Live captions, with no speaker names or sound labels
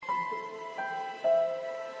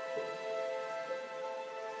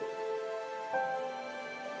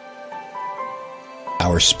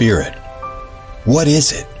our spirit? What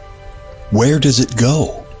is it? Where does it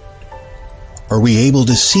go? Are we able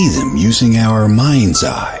to see them using our mind's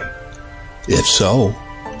eye? If so,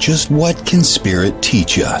 just what can spirit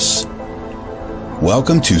teach us?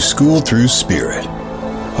 Welcome to Schooled Thru Spirit.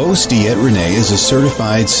 Host DeEtte Ranae is a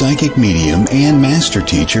certified psychic medium and master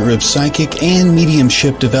teacher of psychic and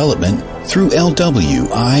mediumship development through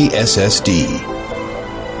LWISSD.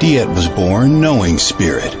 DeEtte was born knowing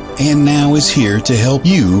spirit and now is here to help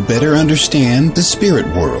you better understand the spirit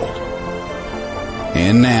world.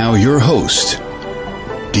 And now your host,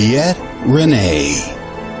 DeEtte Ranae.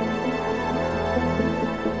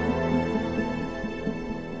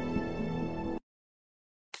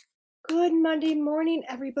 Good Monday morning,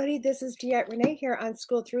 everybody. This is DeEtte Ranae here on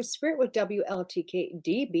Schooled Thru Spirit with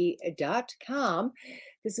WLTKDB.com.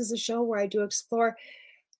 This is a show where I do explore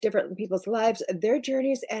different people's lives, their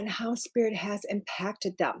journeys, and how spirit has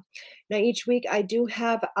impacted them. Now, each week I do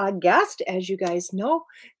have a guest, as you guys know.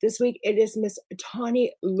 This week it is Miss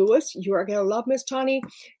Tawney Lewis. You are going to love Miss Tawney.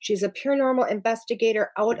 She's a paranormal investigator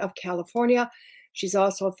out of California. She's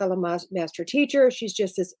also a fellow master teacher. She's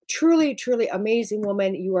just this truly, truly amazing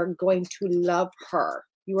woman. You are going to love her.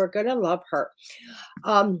 You are going to love her.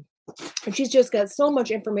 And she's just got so much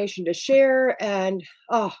information to share and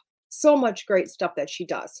so much great stuff that she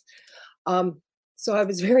does. So I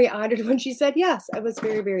was very honored when she said yes. I was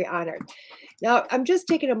very, very honored. Now, I'm just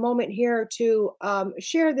taking a moment here to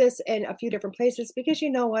share this in a few different places because you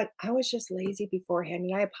know what? I was just lazy beforehand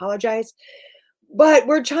and I apologize. But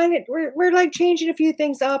we're like changing a few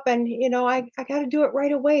things up and, you know, I got to do it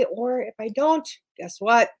right away. Or if I don't, guess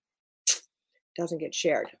what? It doesn't get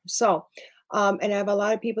shared. So, and I have a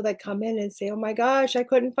lot of people that come in and say, oh my gosh, I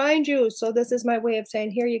couldn't find you. So this is my way of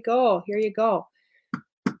saying, here you go. Here you go.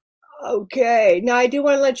 Okay. Now I do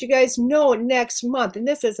want to let you guys know next month, and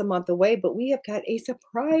this is a month away, but we have got a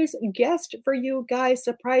surprise guest for you guys,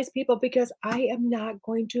 surprise people, because I am not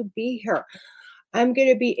going to be here. I'm going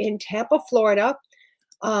to be in Tampa, Florida,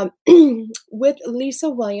 with Lisa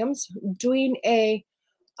Williams doing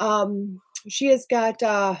she has got,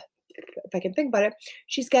 if I can think about it,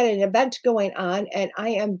 she's got an event going on and I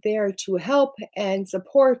am there to help and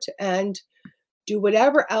support and do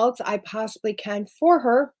whatever else I possibly can for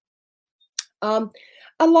her,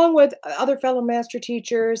 along with other fellow master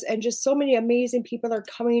teachers, and just so many amazing people are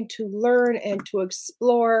coming to learn and to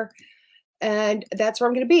explore. And that's where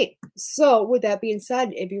I'm going to be. So with that being said,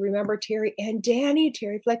 if you remember Terry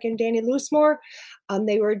Fleck and Danny Loosemore,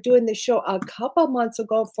 they were doing the show a couple months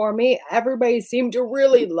ago for me. Everybody seemed to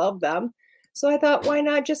really love them. So I thought, why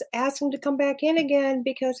not just ask them to come back in again?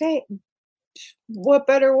 Because, hey, what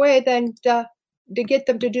better way than to get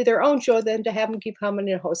them to do their own show than to have them keep coming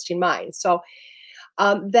and hosting mine. So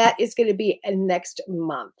that is going to be next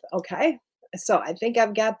month. Okay. So I think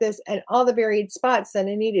I've got this and all the varied spots that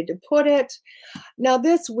I needed to put it. Now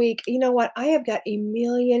this week, you know what? I have got a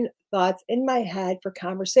million thoughts in my head for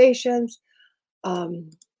conversations. Awesome.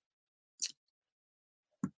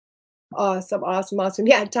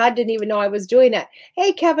 Yeah, Todd didn't even know I was doing that.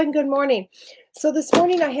 Hey, Kevin, good morning. So this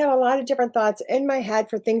morning I have a lot of different thoughts in my head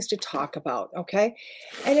for things to talk about, okay?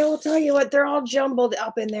 And I will tell you what, they're all jumbled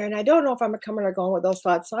up in there, and I don't know if I'm coming or going with those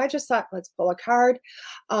thoughts. So I just thought, let's pull a card.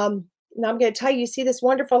 Now I'm going to tell you, see this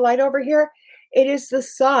wonderful light over here? It is the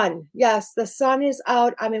sun. Yes, the sun is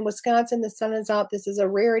out. I'm in Wisconsin. The sun is out. This is a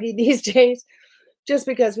rarity these days just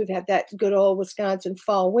because we've had that good old Wisconsin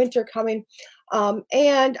fall winter coming.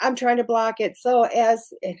 And I'm trying to block it. So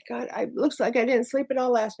it looks like I didn't sleep at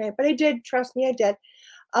all last night, but I did. Trust me, I did.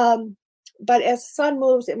 But as the sun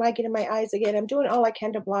moves, it might get in my eyes again. I'm doing all I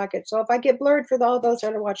can to block it. So if I get blurred for all those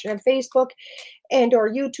that are watching on Facebook and or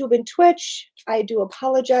YouTube and Twitch, I do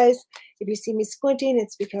apologize. If you see me squinting,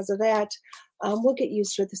 it's because of that. We'll get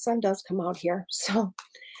used to it. The sun does come out here. So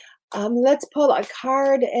let's pull a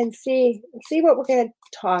card and see what we're going to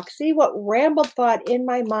talk. See what rambled thought in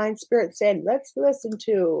my mind Spirit said, let's listen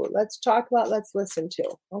to. Let's talk about, let's listen to.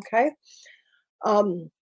 Okay.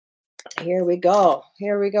 Here we go.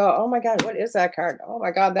 Oh my God, what is that card? Oh my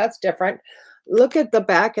God, that's different. Look at the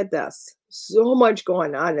back of this. So much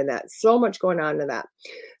going on in that.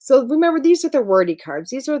 So remember, these are the wordy cards.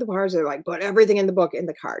 These are the cards that are like, put everything in the book in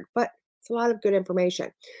the card. But it's a lot of good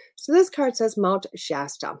information. So this card says Mount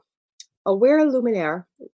Shasta. Aware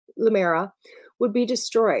Lumera would be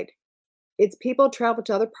destroyed. Its people traveled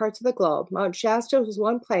to other parts of the globe. Mount Shasta was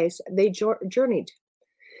one place they journeyed.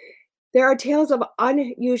 There are tales of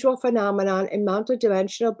unusual phenomenon and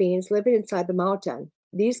multidimensional beings living inside the mountain.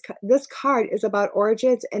 This card is about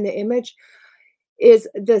origins, and the image is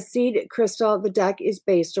the seed crystal the deck is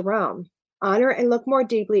based around. Honor and look more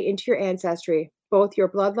deeply into your ancestry. both your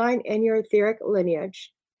bloodline and your etheric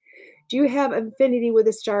lineage? Do you have affinity with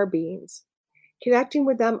the star beings? Connecting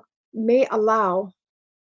with them may allow,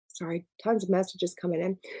 sorry, tons of messages coming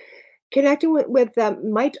in. Connecting with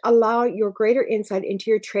them might allow your greater insight into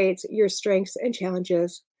your traits, your strengths, and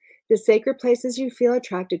challenges. The sacred places you feel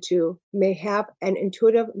attracted to may have an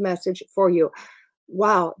intuitive message for you.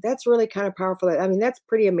 Wow, that's really kind of powerful. I mean, that's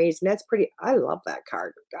pretty amazing. That's pretty. I love that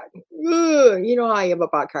card. God, you know how I am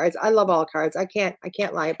about cards. I love all cards. I can't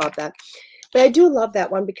lie about that. But I do love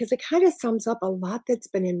that one because it kind of sums up a lot that's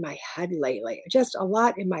been in my head lately. Just a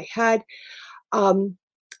lot in my head. And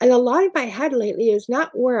a lot in my head lately is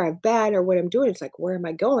not where I've been or what I'm doing. It's like, where am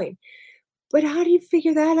I going? But how do you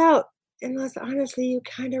figure that out? Unless honestly, you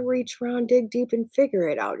kind of reach around, dig deep, and figure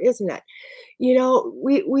it out, isn't it? You know,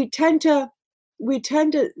 we tend to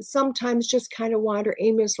sometimes just kind of wander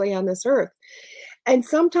aimlessly on this earth. And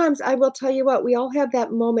sometimes I will tell you what, we all have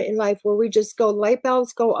that moment in life where we just go, light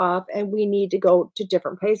bulbs go off, and we need to go to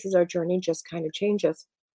different places. Our journey just kind of changes.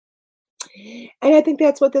 And I think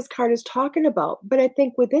that's what this card is talking about. But I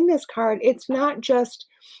think within this card, it's not just,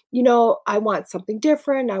 I want something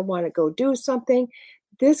different. I want to go do something.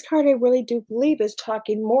 This card, I really do believe, is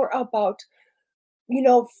talking more about,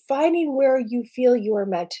 finding where you feel you are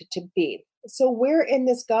meant to be. So where in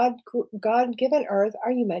this God-given earth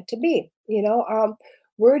are you meant to be?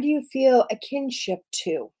 Where do you feel a kinship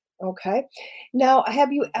to? Okay. Now,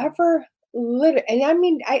 have you ever lived, and I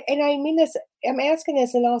mean this, I'm asking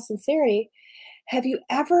this in all sincerity. Have you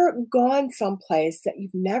ever gone someplace that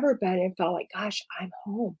you've never been and felt like, gosh, I'm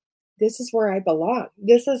home. This is where I belong.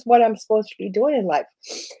 This is what I'm supposed to be doing in life.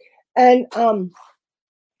 And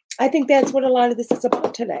I think that's what a lot of this is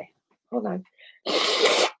about today. Hold on.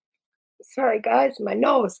 Sorry, guys, my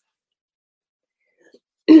nose.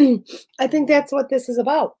 I think that's what this is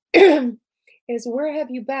about. Is where have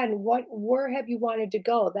you been? Where have you wanted to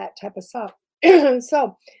go? That type of stuff.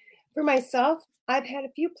 So for myself, I've had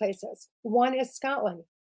a few places. One is Scotland.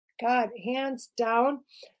 God, hands down,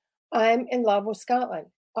 I'm in love with Scotland.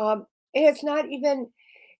 And it's not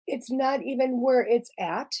even where it's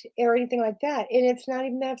at or anything like that. And it's not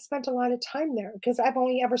even that I've spent a lot of time there because I've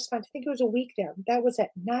only ever spent, I think it was a week there. That was it.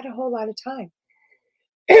 Not a whole lot of time.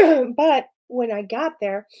 But when I got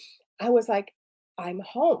there, I was like, I'm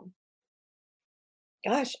home.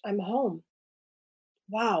 Gosh, I'm home.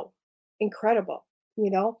 Wow. Incredible.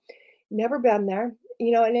 Never been there.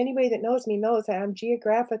 And anybody that knows me knows that I'm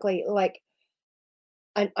geographically like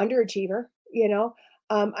an underachiever.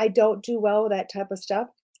 I don't do well with that type of stuff.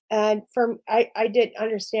 And I didn't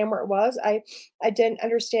understand where it was. I didn't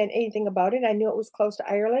understand anything about it. I knew it was close to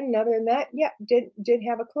Ireland. And other than that, yeah, didn't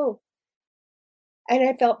have a clue. And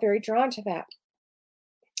I felt very drawn to that.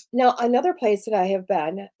 Now, another place that I have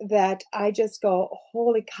been that I just go,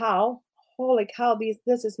 holy cow,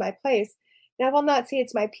 this is my place. Now, I will not say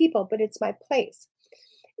it's my people, but it's my place.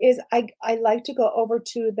 Is I like to go over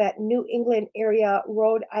to that New England area,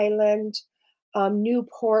 Rhode Island,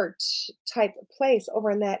 Newport type place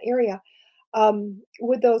over in that area,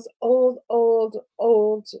 with those old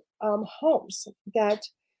homes that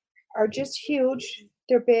are just huge.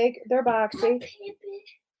 They're big, they're boxy.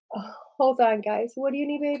 Oh, hold on, guys. What do you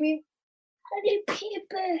need, baby? I need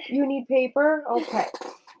paper. You need paper? Okay.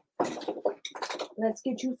 Let's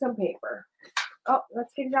get you some paper. Oh,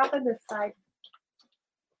 let's get it off on this side.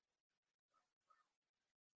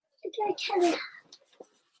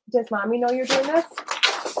 Does mommy know you're doing this?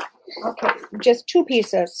 Okay, just 2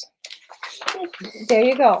 pieces. There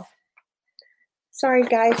you go. Sorry,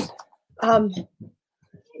 guys.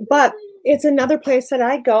 But it's another place that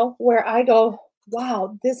I go where I go,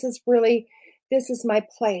 wow, this is my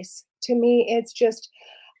place. To me, it's just,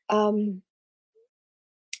 I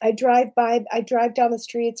drive down the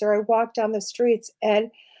streets or I walk down the streets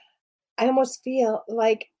and I almost feel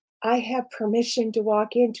like I have permission to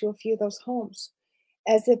walk into a few of those homes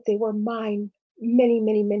as if they were mine many,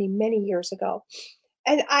 many, many, many years ago.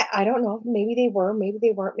 And I don't know, maybe they were, maybe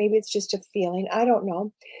they weren't, maybe it's just a feeling. I don't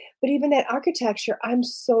know. But even that architecture, I'm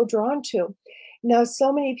so drawn to. Now,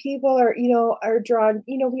 so many people are drawn,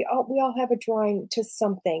 we all have a drawing to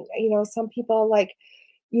something. Some people like,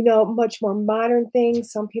 much more modern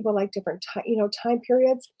things. Some people like different time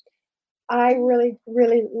periods. I really,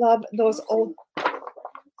 really love those old.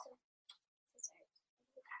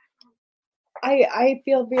 I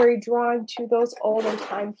feel very drawn to those olden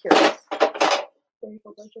time periods. There you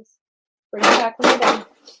go, gorgeous. Bring it back when you're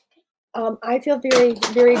done. I feel very,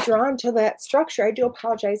 very drawn to that structure. I do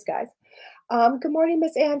apologize, guys. Good morning,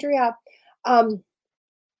 Miss Andrea.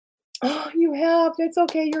 Oh, you have. It's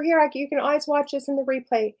okay. You're here. You can always watch this in the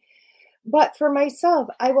replay. But for myself,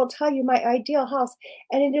 I will tell you my ideal house,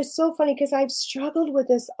 and it is so funny because I've struggled with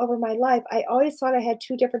this over my life. I always thought I had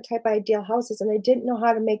two different type of ideal houses, and I didn't know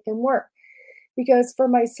how to make them work. Because for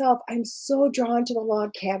myself, I'm so drawn to the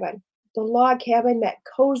log cabin. The log cabin, that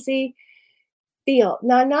cozy feel.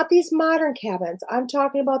 Now, not these modern cabins. I'm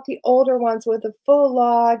talking about the older ones with the full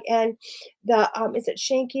log and the is it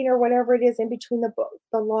shanking or whatever it is in between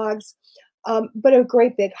the logs, but a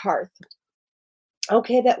great big hearth.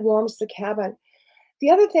 Okay, that warms the cabin.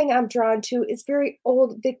 The other thing I'm drawn to is very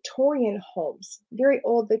old Victorian homes. Very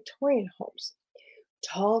old Victorian homes.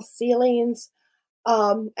 Tall ceilings.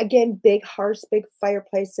 Again, big hearths, big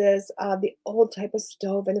fireplaces. The old type of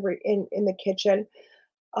stove in the kitchen.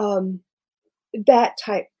 Um, that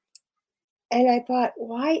type. And I thought,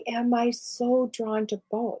 why am I so drawn to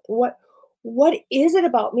both? What is it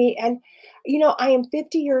about me? And I am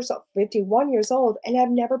 51 years old, and I've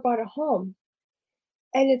never bought a home.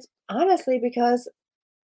 And it's honestly because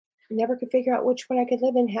I never could figure out which one I could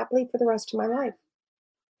live in happily for the rest of my life.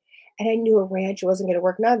 And I knew a ranch wasn't going to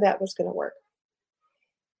work. None of that was going to work.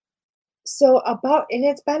 So and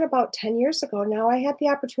it's been about 10 years ago now, I had the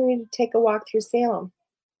opportunity to take a walk through Salem.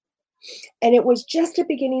 And it was just a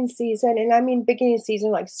beginning season, and I mean beginning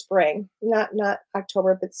season like spring, not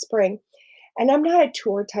October, but spring. And I'm not a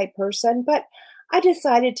tour type person, but I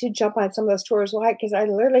decided to jump on some of those tours. Why? Because I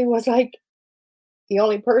literally was like the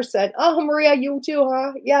only person. Oh, Maria, you too,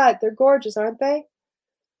 huh? Yeah, they're gorgeous, aren't they?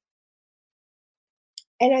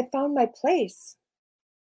 And I found my place.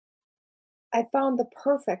 I found the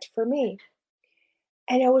perfect for me.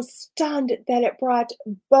 And I was stunned that it brought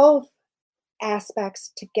both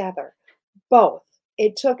aspects together. Both.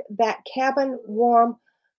 It took that cabin, warm,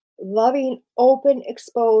 loving, open,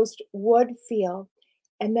 exposed wood feel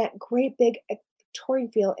and that great big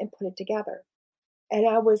Victorian feel and put it together. And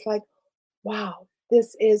I was like, wow,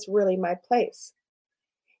 this is really my place.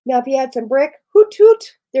 Now, if you had some brick, hoot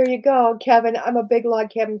toot, there you go, Kevin. I'm a big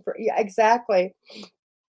log cabin for yeah, exactly.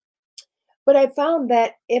 But I found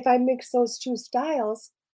that if I mix those two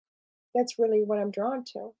styles, that's really what I'm drawn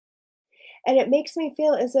to. And it makes me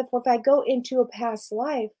feel as if I go into a past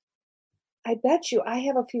life, I bet you I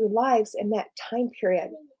have a few lives in that time period.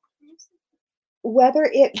 Whether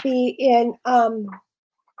it be in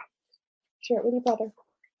share it with your brother.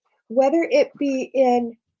 Whether it be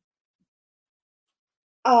in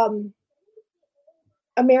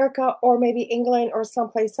America or maybe England or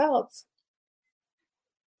someplace else.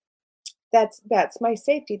 That's my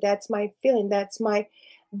safety. That's my feeling. That's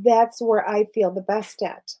where I feel the best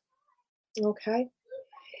at. Okay.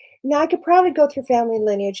 Now I could probably go through family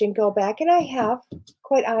lineage and go back, and I have,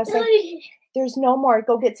 quite honestly. There's no more.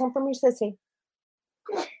 Go get some from your sissy.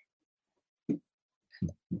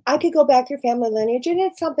 I could go back through family lineage, and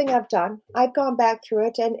it's something I've done. I've gone back through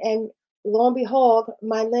it, and lo and behold,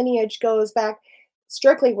 my lineage goes back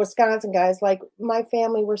strictly Wisconsin, guys. Like my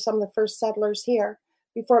family were some of the first settlers here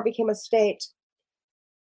before it became a state.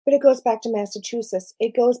 But it goes back to Massachusetts.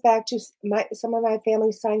 It goes back to some of my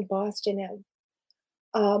family signed Boston in.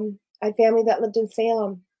 I have family that lived in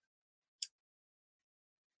Salem.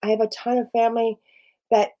 I have a ton of family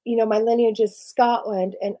that, my lineage is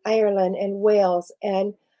Scotland and Ireland and Wales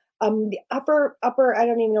and the upper, I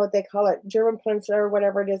don't even know what they call it, German Peninsula or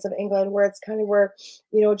whatever it is of England, where it's kind of where,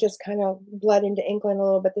 just kind of bled into England a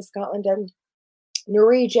little bit, the Scotland and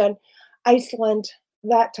Norwegian, Iceland,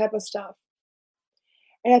 that type of stuff.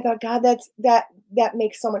 And I thought, God, that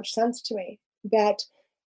makes so much sense to me, that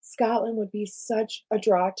Scotland would be such a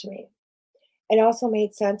draw to me. It also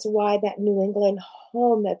made sense why that New England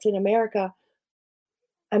home that's in America,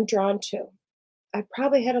 I'm drawn to. I've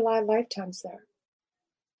probably had a lot of lifetimes there.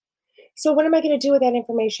 So what am I going to do with that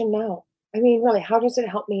information now? I mean, really, how does it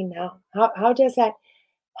help me now? How does that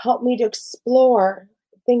help me to explore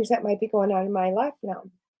things that might be going on in my life now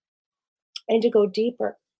and to go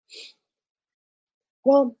deeper?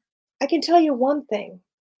 Well, I can tell you one thing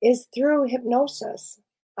is through hypnosis,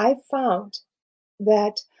 I found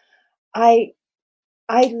that I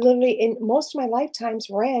literally in most of my lifetimes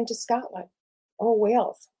ran to Scotland or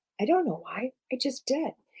Wales. I don't know why. I just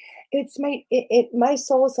did. It's my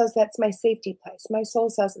soul says that's my safety place. My soul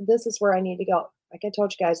says this is where I need to go. Like I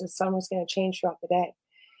told you guys, the sun was going to change throughout the day.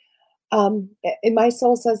 And my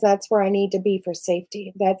soul says that's where I need to be for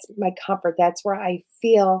safety. That's my comfort. That's where I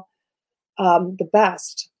feel the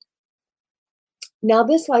best. Now,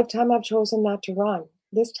 this lifetime, I've chosen not to run.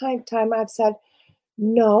 This time I've said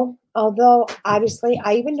no, although obviously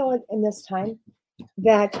I even know it in this time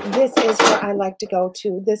that this is where I like to go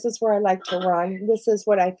to. This is where I like to run. This is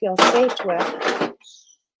what I feel safe with.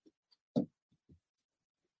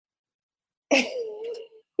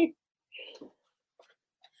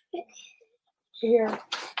 Here.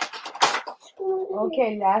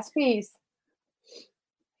 Okay, last piece.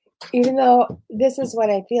 Even though this is what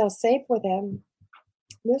I feel safe with him,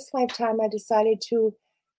 this lifetime I decided to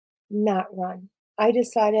not run. I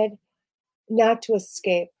decided not to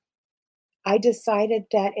escape. I decided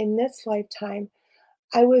that in this lifetime,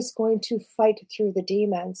 I was going to fight through the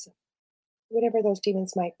demons, whatever those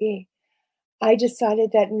demons might be. I decided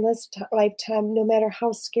that in this lifetime, no matter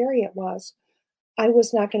how scary it was, I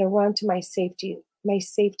was not going to run to my safety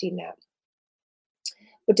net.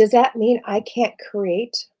 But does that mean I can't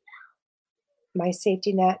create my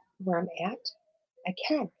safety net where I'm at? I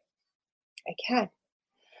can. I can.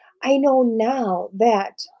 I know now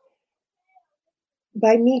that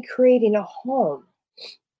by me creating a home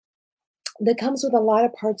that comes with a lot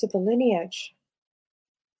of parts of the lineage,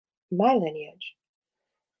 my lineage,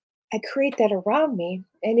 I create that around me.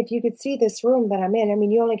 And if you could see this room that I'm in, I mean,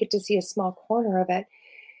 you only get to see a small corner of it.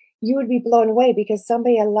 You would be blown away because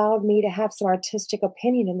somebody allowed me to have some artistic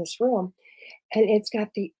opinion in this room. And it's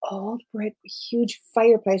got the old brick, huge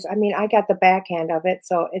fireplace. I mean, I got the backhand of it,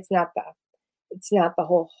 so it's not the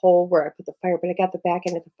whole hole where I put the fire, but I got the back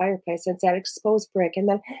end of the fireplace. And it's that exposed brick. And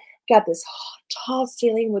then got this tall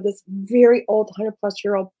ceiling with this very old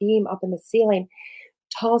 100-plus-year-old beam up in the ceiling.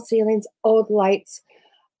 Tall ceilings, old lights.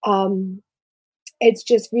 It's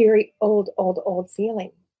just very old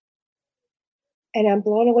feeling. And I'm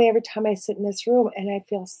blown away every time I sit in this room and I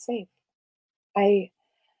feel safe. I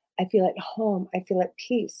feel at home. I feel at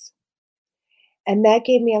peace. And that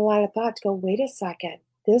gave me a lot of thought to go, wait a second.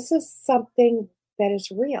 This is something that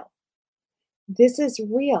is real. This is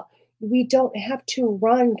real. We don't have to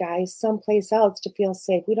run, guys, someplace else to feel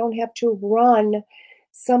safe. We don't have to run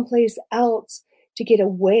someplace else to get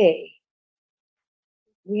away.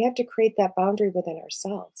 We have to create that boundary within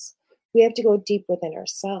ourselves. We have to go deep within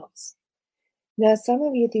ourselves. Now, some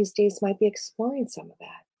of you these days might be exploring some of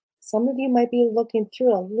that. Some of you might be looking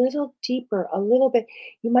through a little deeper, a little bit.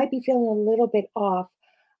 You might be feeling a little bit off,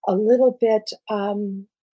 a little bit, I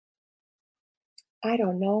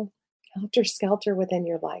don't know, helter-skelter within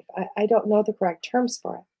your life. I don't know the correct terms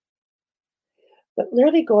for it. But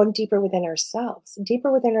literally going deeper within ourselves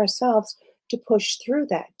to push through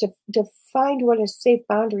that, to find what a safe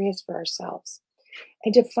boundary is for ourselves.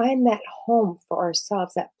 And to find that home for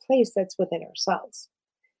ourselves, that place that's within ourselves,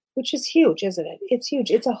 which is huge, isn't it? It's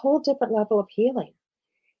huge. It's a whole different level of healing.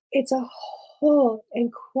 It's a whole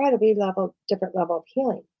incredibly different level of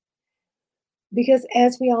healing. Because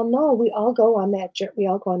as we all know, we all go on that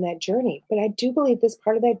journey. But I do believe this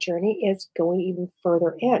part of that journey is going even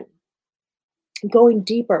further in, going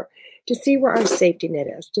deeper, to see where our safety net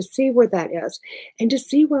is, to see where that is, and to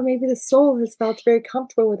see where maybe the soul has felt very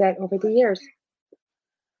comfortable with that over the years.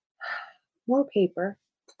 More paper.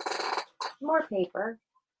 More paper.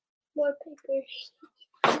 More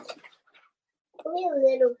papers. Only a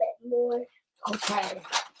little bit more. Okay.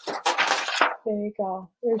 There you go.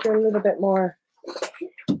 There's your little bit more.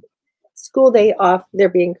 School day off. They're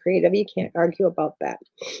being creative. You can't argue about that.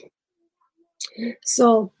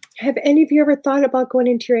 So, have any of you ever thought about going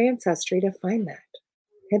into your ancestry to find that?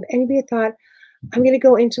 Have any of you thought, I'm going to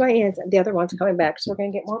go into my ancestry? The other one's coming back, so we're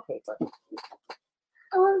going to get more paper.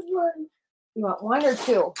 I want one. You want one or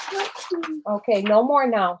two? I want two. Okay, no more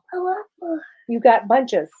now. I want one. You got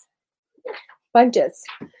bunches. Bunches.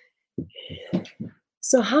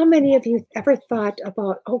 So how many of you ever thought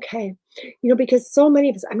about, okay, because so many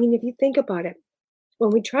of us, I mean, if you think about it,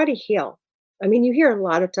 when we try to heal, I mean, you hear a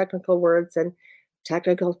lot of technical words and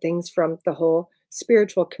technical things from the whole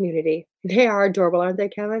spiritual community. They are adorable, aren't they,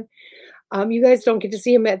 Kevin? You guys don't get to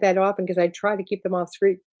see them that often because I try to keep them off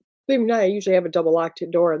screen. Believe me or not, I usually have a double locked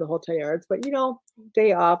door in the whole 10 yards, but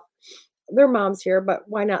day off. Their mom's here, but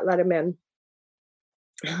why not let them in?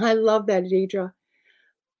 I love that, Deidre.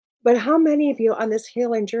 But how many of you on this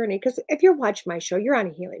healing journey, because if you watch my show, you're on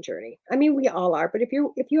a healing journey. I mean, we all are, but if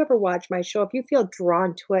you ever watch my show, if you feel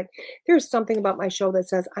drawn to it, there's something about my show that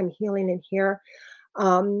says I'm healing in here.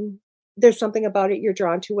 There's something about it you're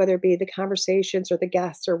drawn to, whether it be the conversations or the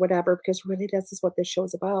guests or whatever, because really this is what this show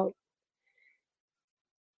is about.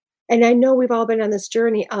 And I know we've all been on this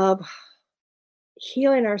journey of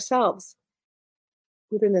healing ourselves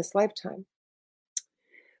within this lifetime.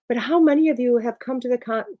 But how many of you have come to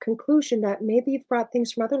the conclusion that maybe you've brought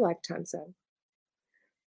things from other lifetimes in?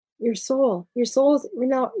 Your soul's,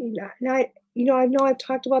 I know I've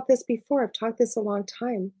talked about this before. I've talked this a long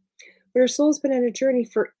time. But our soul's been on a journey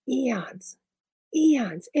for eons.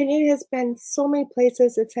 And it has been so many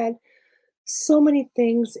places. It's had so many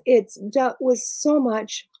things. It's dealt with so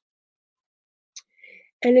much.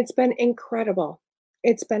 And it's been incredible.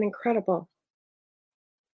 It's been incredible.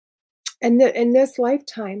 And in this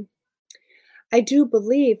lifetime, I do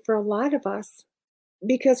believe for a lot of us,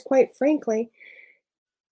 because quite frankly,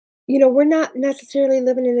 we're not necessarily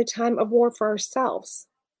living in a time of war for ourselves.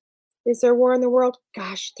 Is there war in the world?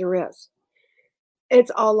 Gosh, there is.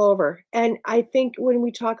 It's all over. And I think when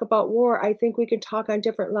we talk about war, I think we can talk on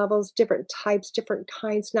different levels, different types, different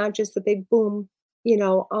kinds, not just the big boom,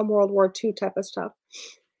 World War II type of stuff.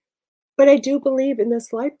 But I do believe in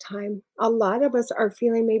this lifetime, a lot of us are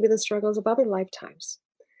feeling maybe the struggles of other lifetimes,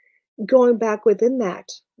 going back within that,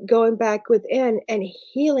 going back within and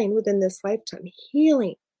healing within this lifetime,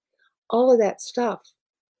 healing all of that stuff.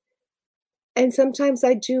 And sometimes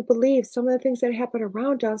I do believe some of the things that happen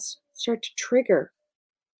around us start to trigger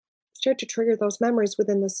those memories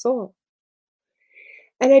within the soul.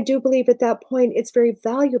 And I do believe at that point it's very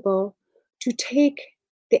valuable to take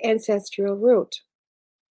the ancestral root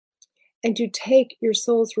and to take your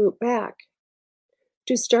soul's root back,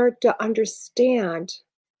 to start to understand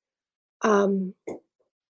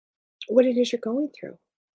what it is you're going through,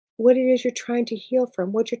 what it is you're trying to heal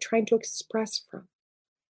from, what you're trying to express from.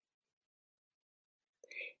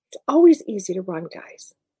 It's always easy to run,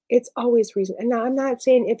 guys. It's always reason. And now I'm not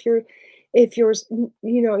saying if you're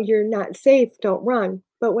you're not safe, don't run.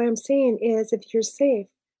 But what I'm saying is if you're safe,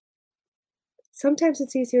 sometimes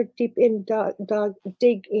it's easier to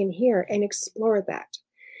dig in here and explore that.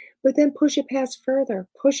 But then push it past further,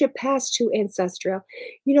 push it past to ancestral.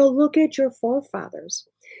 Look at your forefathers.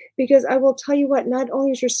 Because I will tell you what, not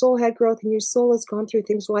only has your soul had growth and your soul has gone through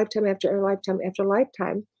things lifetime after lifetime after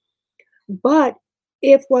lifetime, but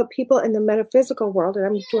if what people in the metaphysical world, and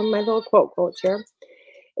I'm doing my little quotes here,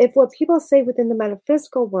 if what people say within the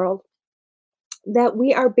metaphysical world, that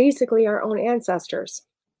we are basically our own ancestors.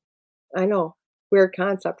 I know, weird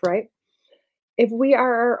concept, right? If we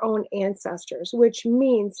are our own ancestors, which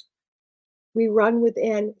means we run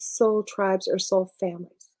within soul tribes or soul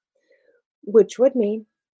families, which would mean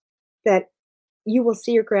that you will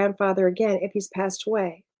see your grandfather again if he's passed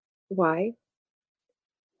away. Why?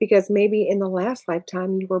 Because maybe in the last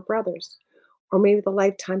lifetime you were brothers, or maybe the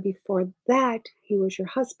lifetime before that he was your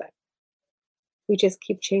husband. We just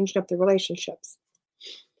keep changing up the relationships.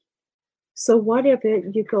 So what if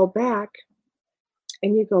you go back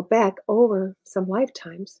and you go back over some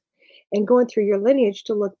lifetimes and going through your lineage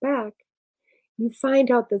to look back, you find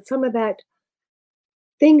out that some of that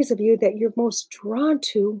things of you that you're most drawn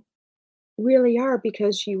to really are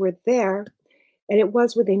because you were there and it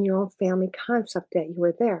was within your own family concept that you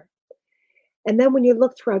were there. And then when you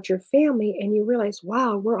look throughout your family and you realize,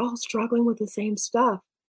 wow, we're all struggling with the same stuff,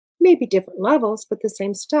 maybe different levels, but the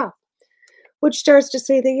same stuff, which starts to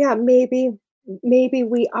say that, yeah, maybe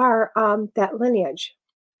we are that lineage.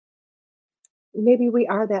 Maybe we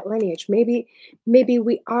are that lineage. Maybe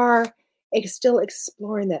we are still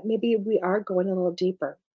exploring that. Maybe we are going a little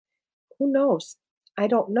deeper. Who knows? I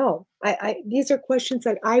don't know. These are questions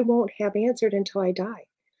that I won't have answered until I die.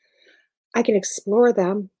 I can explore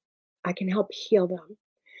them. I can help heal them.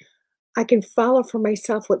 I can follow for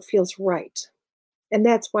myself what feels right. And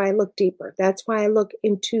that's why I look deeper. That's why I look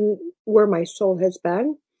into where my soul has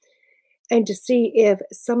been and to see if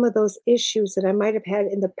some of those issues that I might have had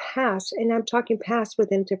in the past, and I'm talking past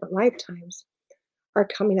within different lifetimes, are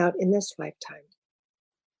coming out in this lifetime.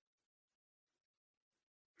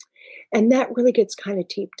 And that really gets kind of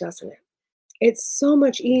deep, doesn't it? It's so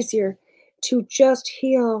much easier to just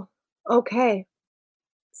heal, okay,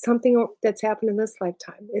 something that's happened in this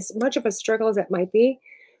lifetime. As much of a struggle as that might be,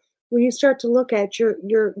 when you start to look at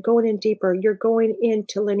you're going in deeper, you're going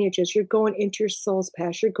into lineages, you're going into your soul's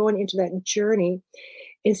past, you're going into that journey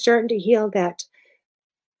and starting to heal that,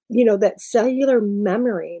 that cellular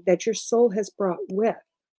memory that your soul has brought with.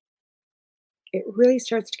 It really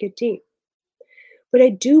starts to get deep. But I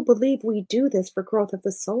do believe we do this for growth of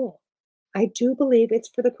the soul. I do believe it's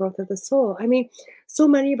for the growth of the soul. I mean, so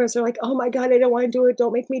many of us are like, oh my God, I don't want to do it.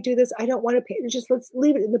 Don't make me do this. I don't want to pay. Just let's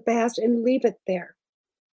leave it in the past and leave it there.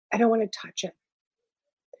 I don't want to touch it.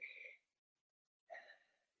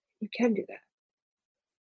 You can do that.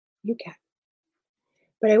 You can.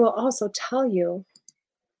 But I will also tell you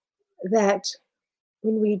that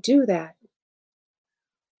when we do that,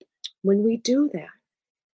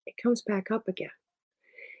 it comes back up again.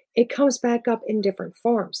 It comes back up in different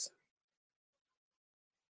forms,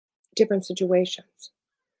 different situations.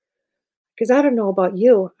 Because I don't know about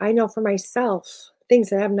you. I know for myself, things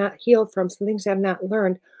that I've not healed from, some things I've not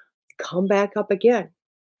learned, come back up again.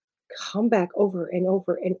 Come back over and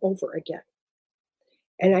over and over again.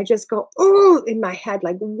 And I just go, oh, in my head,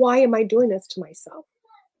 like, why am I doing this to myself?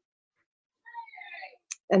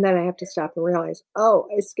 And then I have to stop and realize, oh,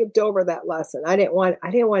 I skipped over that lesson. I didn't want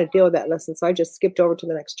to deal with that lesson. So I just skipped over to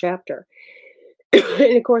the next chapter.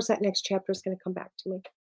 And of course, that next chapter is going to come back to me,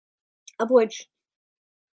 of which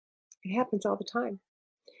it happens all the time.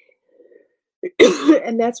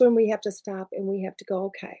 And that's when we have to stop and we have to go,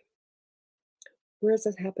 okay, where has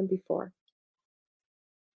this happened before?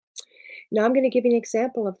 Now I'm going to give you an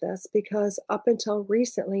example of this because up until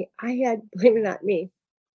recently, I had, believe it or not me,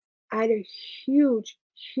 I had a huge,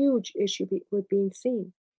 huge issue with being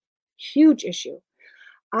seen. Huge issue.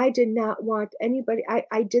 I did not want anybody,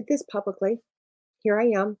 I did this publicly. Here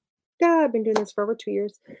I am. I've been doing this for over 2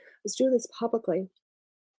 years. I was doing this publicly.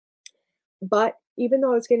 But even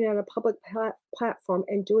though I was getting on a public platform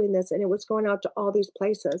and doing this, and it was going out to all these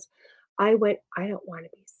places, I went, I don't want to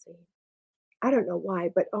be seen. I don't know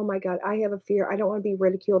why, but oh my God, I have a fear. I don't want to be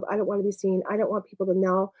ridiculed. I don't want to be seen. I don't want people to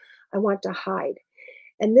know. I want to hide.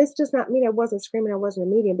 And this does not mean I wasn't screaming, I wasn't a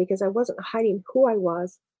medium, because I wasn't hiding who I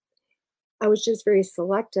was. I was just very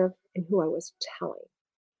selective in who I was telling.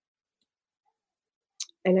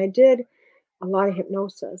 And I did a lot of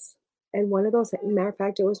hypnosis. And one of those, matter of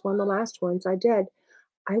fact, it was one of the last ones I did.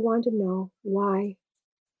 I wanted to know why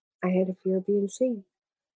I had a fear of being seen.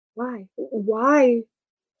 Why? Why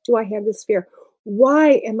do I have this fear?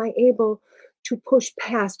 Why am I able to push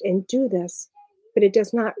past and do this, but it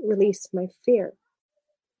does not release my fear?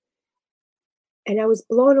 And I was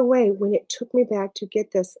blown away when it took me back to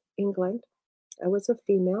get this, England. I was a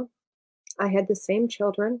female. I had the same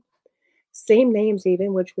children, same names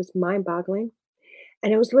even, which was mind-boggling.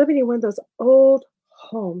 And I was living in one of those old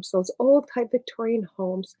homes, those old type Victorian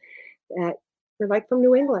homes that were like from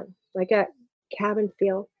New England, like a cabin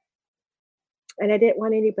feel. And I didn't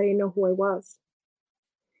want anybody to know who I was.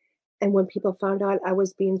 And when people found out, I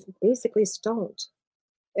was being basically stoned.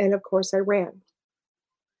 And of course, I ran.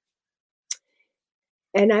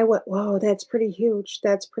 And I went, whoa, that's pretty huge.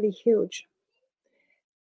 That's pretty huge.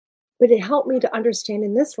 But it helped me to understand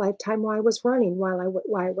in this lifetime why I was running, why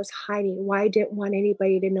I was hiding, why I didn't want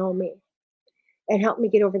anybody to know me. It helped me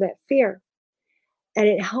get over that fear. And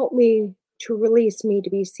it helped me to release me to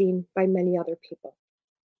be seen by many other people.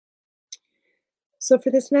 So for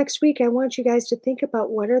this next week, I want you guys to think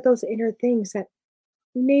about what are those inner things that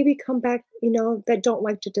maybe come back, that don't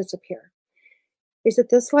like to disappear. Is it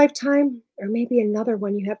this lifetime or maybe another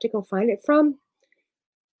one you have to go find it from?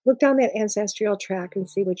 Look down that ancestral track and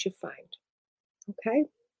see what you find. Okay?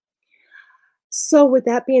 So with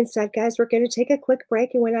that being said, guys, we're going to take a quick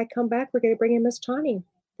break. And when I come back, we're going to bring in Miss Tawney.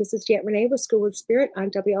 This is DeEtte Ranae with Schooled Spirit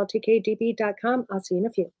on WLTKDB.com. I'll see you in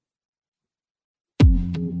a few.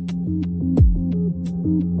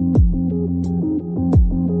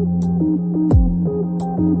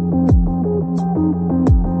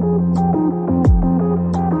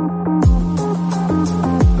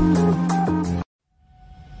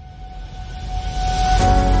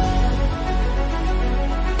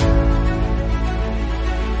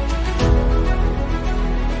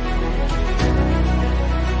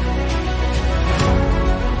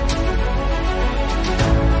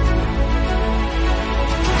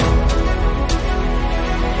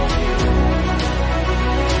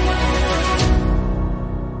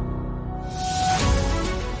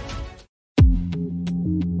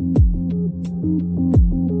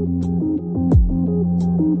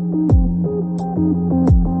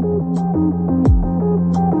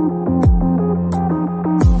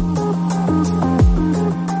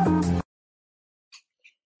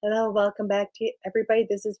 Hello, welcome back to everybody.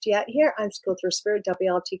 This is DeEtte here on Schooled Thru Spirit,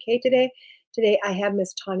 WLTK today. Today I have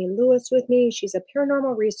Miss Tawney Lewis with me. She's a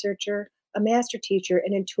paranormal researcher, a master teacher,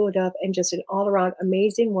 an intuitive, and just an all-around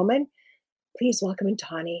amazing woman. Please welcome in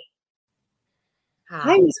Tawney.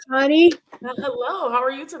 Hi, Miss Tawney. Hello, how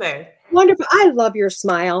are you today? Wonderful. I love your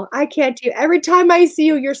smile. I can't do every time I see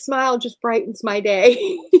you, your smile just brightens my day.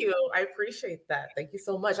 Thank you. I appreciate that. Thank you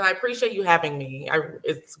so much. And I appreciate you having me.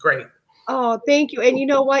 It's great. Oh, thank you. And you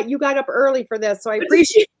know what? You got up early for this, so I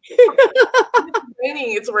appreciate it.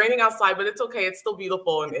 It's raining outside, but it's okay. It's still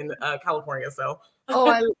beautiful in California. So. Oh,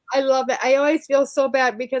 I love that. I always feel so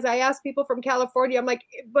bad because I ask people from California, I'm like,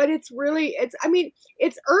 but it's early. It's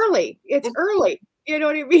early. It's early. You know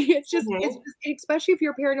what I mean? It's just, especially if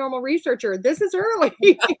you're a paranormal researcher, this is early.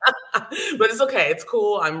 But it's okay. It's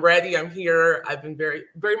cool. I'm ready. I'm here. I've been very,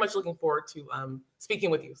 very much looking forward to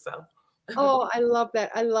speaking with you. So. Oh, I love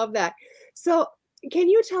that. I love that. So can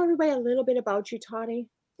you tell everybody a little bit about you, Tawney?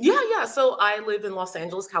 Yeah. So I live in Los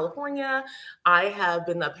Angeles, California. I have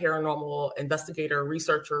been a paranormal investigator,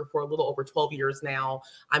 researcher for a little over 12 years now.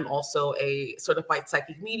 I'm also a certified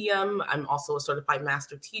psychic medium. I'm also a certified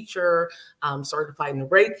master teacher, certified in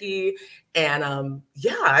Reiki. And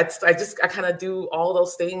I kind of do all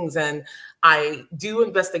those things. And I do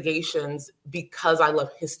investigations because I love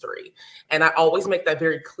history. And I always make that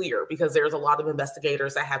very clear because there's a lot of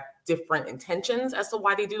investigators that have different intentions as to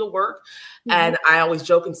why they do the work. And I always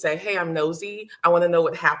joke and say, hey, I'm nosy. I want to know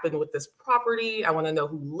what happened with this property. I want to know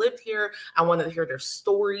who lived here. I want to hear their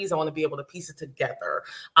stories. I want to be able to piece it together.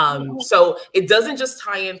 So it doesn't just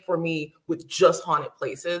tie in for me with just haunted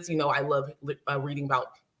places. You know, I love reading about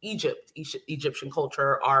Egyptian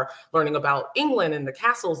culture, or learning about England and the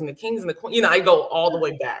castles and the kings and the queens. You know, I go all the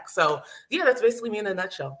way back. So yeah, that's basically me in a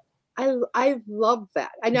nutshell. I love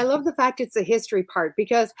that. And I love the fact it's the history part,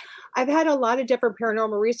 because I've had a lot of different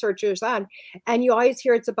paranormal researchers on, and you always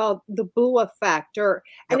hear it's about the boo effect,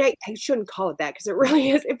 and I shouldn't call it that because it really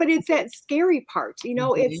is, but it's that scary part. You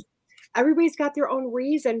know, it's everybody's got their own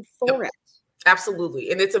reason for it. Absolutely.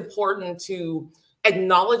 And it's important to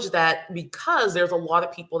acknowledge that, because there's a lot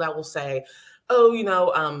of people that will say, oh, you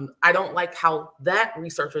know, I don't like how that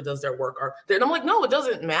researcher does their work. And I'm like, no, it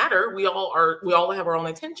doesn't matter. We all have our own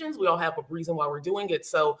intentions. We all have a reason why we're doing it.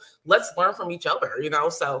 So let's learn from each other, you know?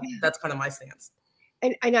 So that's kind of my stance.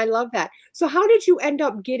 And I love that. So how did you end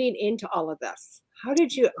up getting into all of this? How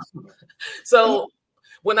did you? So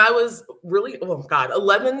when I was really,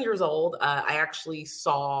 11 years old, I actually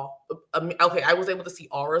saw, I was able to see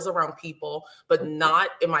auras around people, but not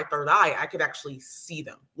in my third eye. I could actually see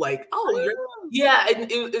them. Like, and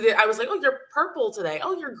I was like, oh, you're purple today.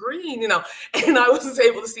 Oh, you're green, you know, and I was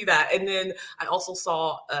able to see that. And then I also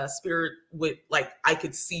saw a spirit with, like, I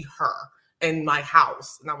could see her in my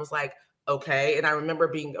house. And I was like, okay. And I remember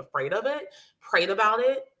being afraid of it, prayed about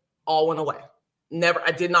it, all went away.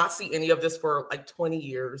 I did not see any of this for like 20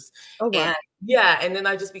 years. Oh, wow. And then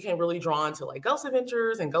I just became really drawn to like ghost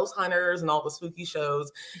adventures and ghost hunters and all the spooky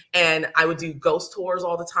shows. And I would do ghost tours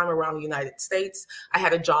all the time around the United States. I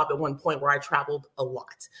had a job at one point where I traveled a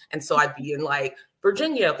lot. And so I'd be in like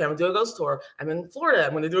Virginia. Okay, I'm gonna do a ghost tour. I'm in Florida.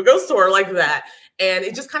 I'm gonna do a ghost tour, like that. And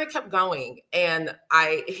it just kind of kept going. And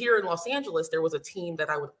here in Los Angeles, there was a team that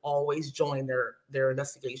I would always join their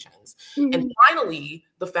investigations. And finally,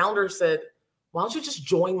 the founder said, why don't you just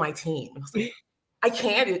join my team? And I was like, I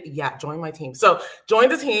can't. Yeah, join my team. So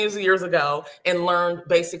joined the teams years ago and learned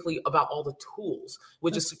basically about all the tools,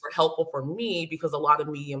 which is super helpful for me, because a lot of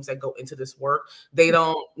mediums that go into this work, they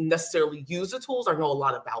don't necessarily use the tools or know a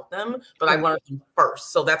lot about them, but I learned them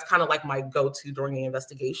first. So that's kind of like my go-to during the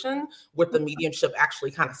investigation, with the mediumship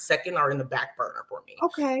actually kind of second or in the back burner for me.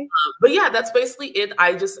 Okay. But yeah, that's basically it.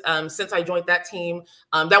 I just, since I joined that team,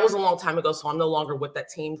 that was a long time ago, so I'm no longer with that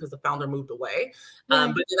team because the founder moved away.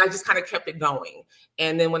 But then I just kind of kept it going.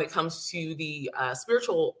 And then when it comes to the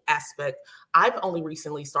spiritual aspect, I've only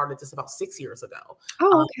recently started this about 6 years ago.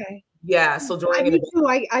 Oh, okay. Yeah. So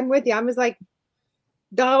I'm with you. I was like,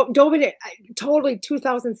 dove in it totally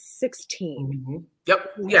 2016. Yep.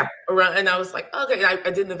 Yeah. Around, and I was like, okay. I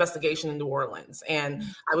did an investigation in New Orleans, and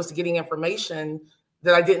I was getting information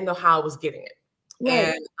that I didn't know how I was getting it.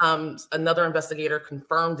 Right. And another investigator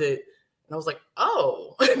confirmed it. And I was like,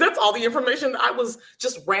 oh, that's all the information I was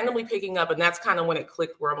just randomly picking up. And that's kind of when it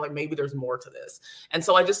clicked, where I'm like, maybe there's more to this. And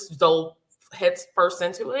so I just dove heads first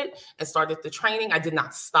into it and started the training. I did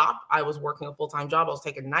not stop. I was working a full-time job. I was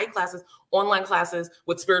taking night classes, online classes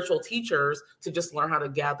with spiritual teachers to just learn how to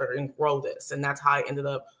gather and grow this. And that's how I ended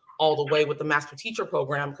up all the way with the master teacher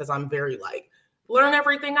program, because I'm very like, learn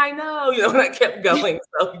everything I know, you know, and I kept going.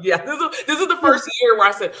 So yeah, this is the first year where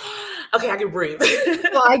I said, okay, I can breathe.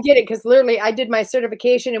 Well, I get it, because literally I did my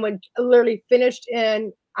certification and when literally finished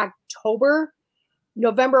in October,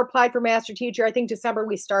 November applied for master teacher. I think December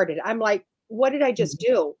we started. I'm like, what did I just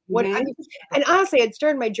do? And honestly, I'd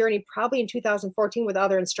started my journey probably in 2014 with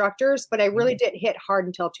other instructors, but I really didn't hit hard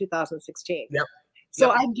until 2016. Yep. So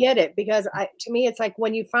I get it, because to me, it's like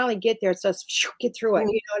when you finally get there, it's just get through it.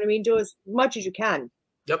 You know what I mean? Do as much as you can.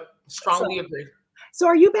 Yep. Strongly agree. So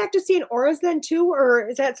are you back to seeing auras then too? Or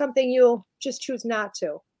is that something you just choose not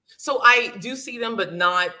to? So I do see them, but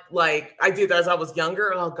not like I did as I was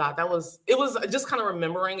younger. Oh God, it was just kind of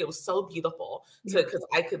remembering. It was so beautiful because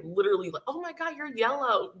I could literally like, oh my God, you're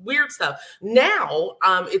yellow, weird stuff. Now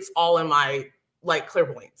it's all in my like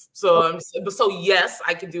clairvoyance. So so yes,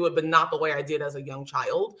 I can do it, but not the way I did as a young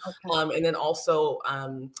child. Okay. And then also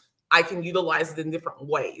I can utilize it in different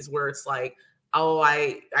ways, where it's like oh,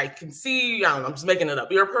 I can see, I don't know, I'm just making it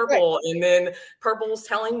up. You're purple. Right. And then purple's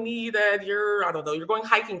telling me that you're, I don't know, you're going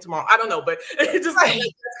hiking tomorrow. I don't know, but it just right. Like,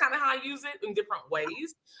 that's kind of how I use it in different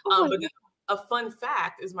ways. But then a fun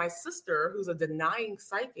fact is my sister, who's a denying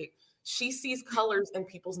psychic, she sees colors in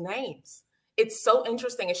people's names. It's so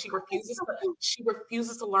interesting. And she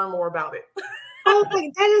refuses to learn more about it. Oh,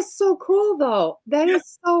 that is so cool though. That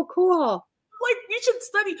is so cool. Like, you should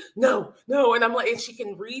study. No. And I'm like, and she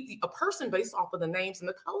can read a person based off of the names and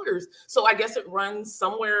the colors. So I guess it runs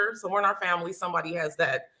somewhere in our family. Somebody has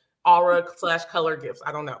that aura/color gifts.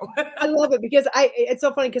 I don't know. I love it because it's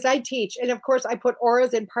so funny because I teach, and of course I put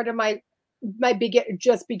auras in part of my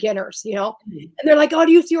beginners, you know, and they're like, oh,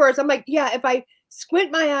 do you see auras? I'm like, yeah, if I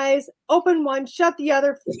squint my eyes, open one, shut the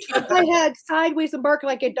other, flip my head sideways and bark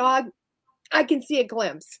like a dog, I can see a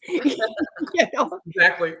glimpse. You know?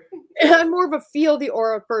 Exactly. And I'm more of a feel the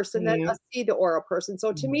aura person than a see the aura person.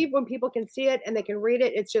 So to me, when people can see it and they can read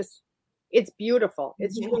it, it's beautiful.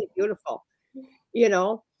 It's truly beautiful, you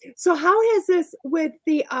know? So how has this with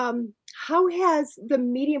the, how has the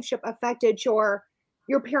mediumship affected your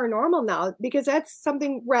paranormal now? Because that's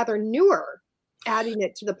something rather newer, adding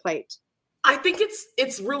it to the plate. I think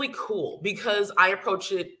it's really cool because I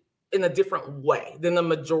approach it in a different way than the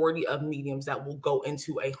majority of mediums that will go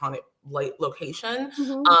into a haunted location.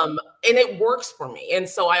 And it works for me. And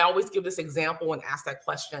so I always give this example and ask that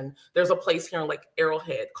question. There's a place here in Lake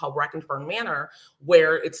Arrowhead called Brackenfern Manor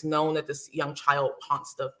where it's known that this young child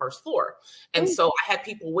haunts the first floor. And so I had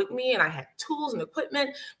people with me and I had tools and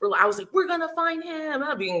equipment. I was like, we're going to find him.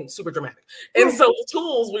 I'm being super dramatic. And so the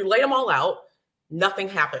tools, we lay them all out. Nothing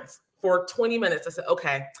happens. For 20 minutes, I said,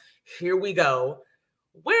 okay, here we go.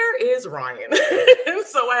 Where is Ryan? And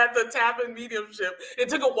so I had to tap in mediumship. It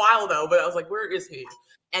took a while though, but I was like, where is he?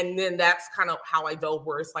 And then that's kind of how I dove,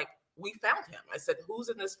 where it's like, we found him. I said, who's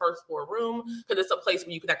in this first floor room? Because it's a place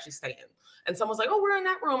where you could actually stay in. And someone's like, oh, we're in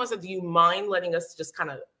that room. I said, do you mind letting us just kind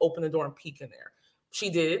of open the door and peek in there? She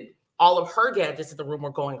did. All of her gadgets in the room were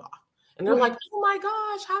going off. And they're like, oh my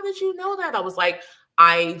gosh, how did you know that? I was like,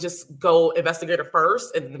 I just go investigator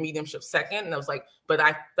first and the mediumship second. And I was like, but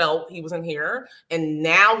I felt he was in here. And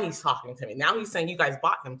now he's talking to me. Now he's saying, you guys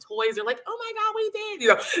bought him toys. They're like, oh my God, we did. You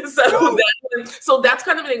know, so that's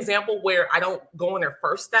kind of an example where I don't go in there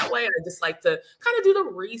first that way. I just like to kind of do the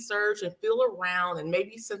research and feel around and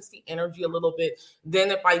maybe sense the energy a little bit. Then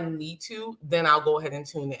if I need to, then I'll go ahead and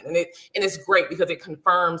tune in. And it's great because it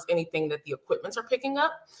confirms anything that the equipments are picking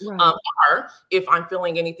up. Right. Or if I'm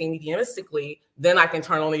feeling anything mediumistically, then I can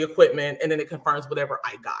turn on the equipment and then it confirms whatever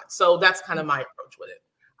I got. So that's kind of my approach with it.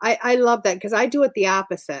 I love that because I do it the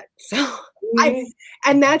opposite. So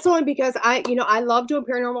and that's only because I love doing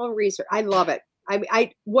paranormal research. I love it.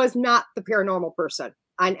 I was not the paranormal person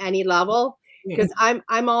on any level because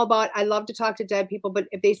I'm all about, I love to talk to dead people, but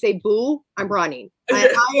if they say boo, I'm running. I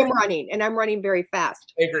am running and I'm running very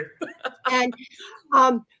fast. I agree. And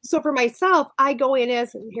so for myself, I go in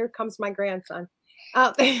as, here comes my grandson.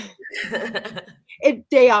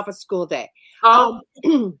 Day off of school day.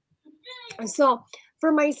 So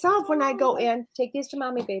for myself, when I go in, take these to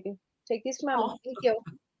mommy, baby. Take these to mommy. Thank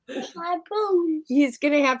you. He's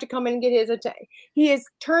gonna have to come in and get his attention. He is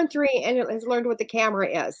turned 3 and has learned what the camera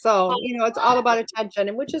is. So it's all about attention,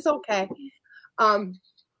 and which is okay.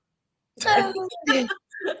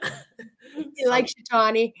 He likes you,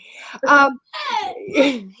 Tawney.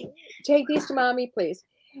 Take these to mommy, please.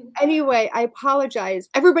 Anyway, I apologize.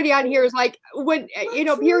 Everybody on here is like, when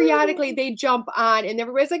periodically they jump on and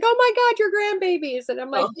everybody's like, oh my God, your grandbabies. And I'm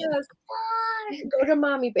like, yes, go to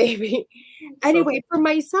mommy, baby. Anyway, for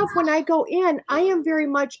myself, when I go in, I am very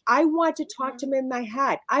much, I want to talk to them in my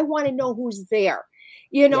head. I want to know who's there.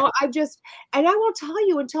 And I will tell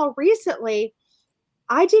you, until recently,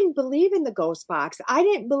 I didn't believe in the ghost box. I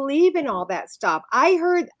didn't believe in all that stuff. I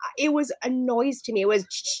heard it was a noise to me. It was,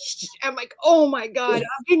 I'm like, oh my God,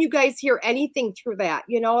 how can you guys hear anything through that?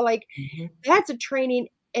 That's a training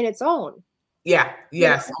in its own. Yeah.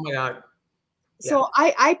 Yes. Oh my God. Yeah. So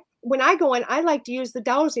when I go in, I like to use the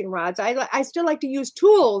dowsing rods. I still like to use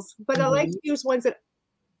tools, but I like to use ones that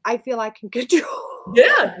I feel I can control.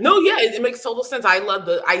 Yeah, it makes total sense.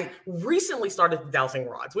 I recently started the dowsing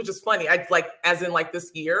rods, which is funny. As in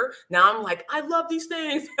this year, now I'm like, I love these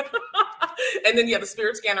things. And then, the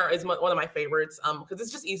spirit scanner is one of my favorites because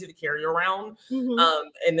it's just easy to carry around.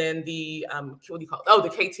 And then the, what do you call it? Oh, the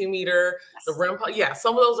K2 meter, the REM. Yeah,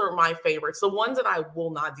 some of those are my favorites. The ones that I will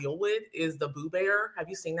not deal with is the Boo Bear. Have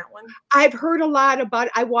you seen that one? I've heard a lot about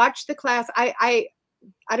it. I watched the class. I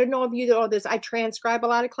don't know if you know this. I transcribe a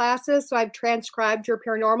lot of classes. So I've transcribed your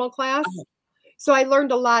paranormal class. So I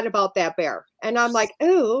learned a lot about that bear. And I'm like,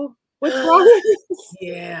 ooh, What's wrong with this?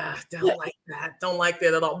 Yeah, don't like that. Don't like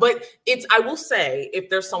that at all. But I will say, if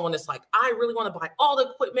there's someone that's like, I really want to buy all the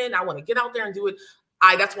equipment, I want to get out there and do it.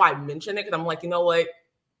 That's why I mention it, because I'm like, you know what?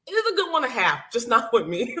 It is a good one to have, just not with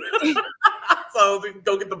me. So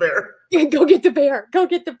go get the bear. Go get the bear. Go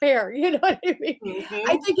get the bear. You know what I mean? Mhm.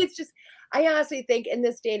 I think it's just, I honestly think in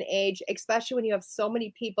this day and age, especially when you have so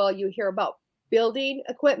many people, you hear about building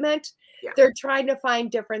equipment, Yeah. they're trying to find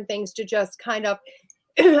different things to just kind of,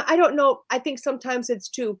 I don't know. I think sometimes it's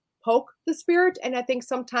to poke the spirit, and I think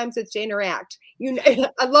sometimes it's to interact.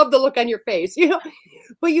 I love the look on your face,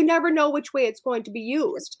 but you never know which way it's going to be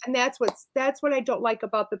used, and that's what I don't like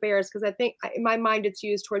about the bears, because I think in my mind it's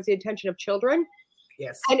used towards the attention of children.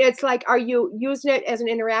 Yes. And it's like, are you using it as an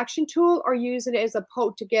interaction tool, or using it as a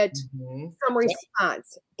poke to get some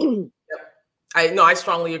response? I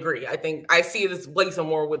strongly agree. I think I see it as blazing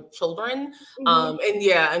more with children. And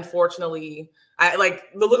yeah, unfortunately, I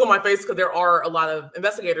like the look on my face, because there are a lot of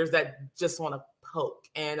investigators that just want to poke.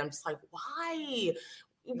 And I'm just like, why?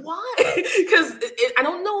 Because I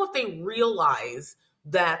don't know if they realize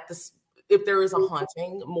that if there is a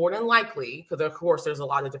haunting, more than likely, because of course there's a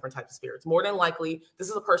lot of different types of spirits, more than likely, this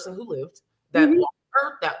is a person who lived, that walked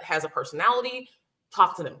Earth, that has a personality.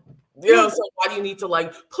 Talk to them. So why do you need to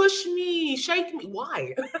like push me, shake me?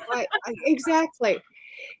 Why? Right, exactly.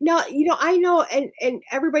 Now, I know, and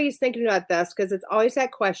everybody's thinking about this, because it's always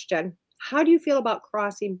that question: how do you feel about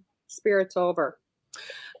crossing spirits over?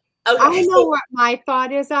 Okay, I know what my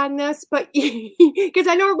thought is on this, but because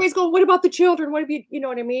I know everybody's going, what about the children? What if you know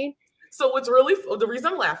what I mean? So what's really, the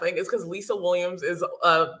reason I'm laughing is because Lisa Williams is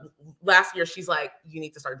last year, she's like, you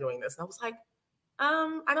need to start doing this. And I was like,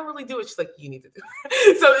 I don't really do it. She's like, you need to do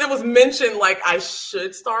it. So it was mentioned like I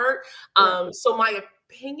should start. So my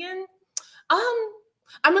opinion,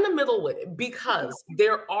 I'm in the middle with it, because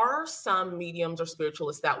there are some mediums or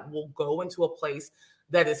spiritualists that will go into a place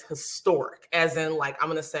that is historic, as in, like, I'm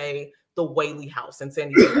going to say the Whaley House in San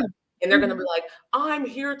Diego. And they're going to be like, I'm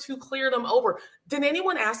here to clear them over. Did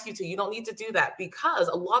anyone ask you to? You don't need to do that, because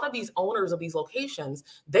a lot of these owners of these locations,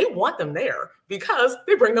 they want them there because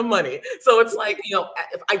they bring them money. So it's like,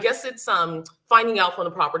 I guess it's finding out from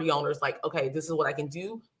the property owners, like, okay, this is what I can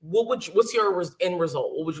do. What's your end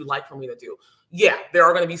result? What would you like for me to do? Yeah, there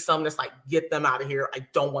are going to be some that's like, get them out of here. I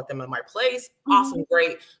don't want them in my place. Awesome,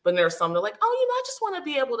 great. But there are some that are like, oh, I just want to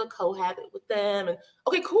be able to cohabit with them. And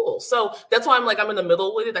okay, cool. So that's why I'm in the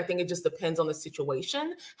middle with it. I think it just depends on the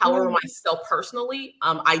situation. However, myself personally,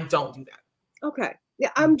 I don't do that. Okay.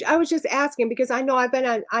 Yeah, I was just asking, because I know I've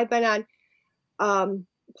been on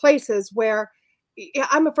places where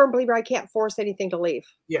I'm a firm believer I can't force anything to leave.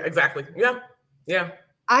 Yeah, exactly. Yeah.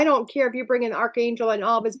 I don't care if you bring an archangel and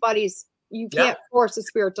all of his buddies. You can't force a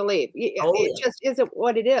spirit to leave. It just isn't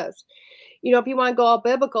what it is. If you want to go all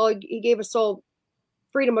biblical, he gave us soul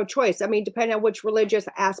freedom of choice. I mean, depending on which religious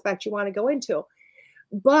aspect you want to go into.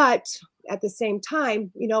 But at the same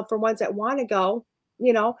time, for ones that want to go,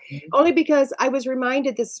 only because I was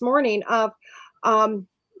reminded this morning of,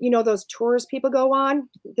 those tours people go on,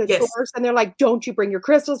 the tours, and they're like, don't you bring your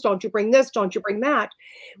crystals, don't you bring this, don't you bring that.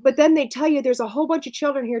 But then they tell you there's a whole bunch of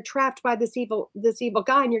children here trapped by this evil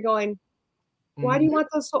guy, and you're going, why do you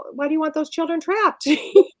want those children trapped?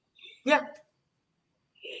 Yeah.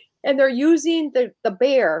 And they're using the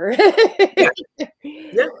bear.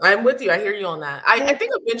 Yeah, I'm with you. I hear you on that. I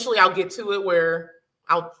think eventually I'll get to it where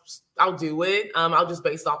I'll do it. I'll just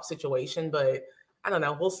base off situation, but I don't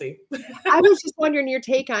know. We'll see. I was just wondering your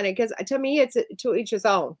take on it, because to me, it's to each his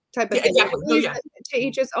own type of thing. Exactly. To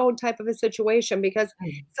each his own type of a situation, because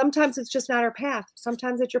sometimes it's just not our path.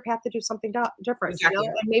 Sometimes it's your path to do something different. Exactly.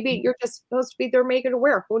 And maybe you're just supposed to be there, make it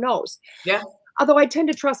aware. Who knows? Yeah. Although I tend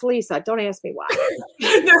to trust Lisa. Don't ask me why.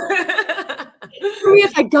 For me,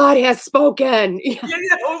 it's like, God has spoken. Yeah.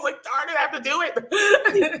 I was like, darn it, I have to do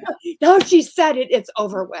it. Now she said it, it's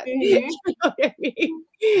over with. You know what I mean?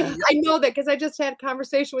 I know that, because I just had a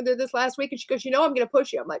conversation with her this last week, and she goes, I'm going to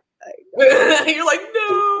push you. I'm like, you're like,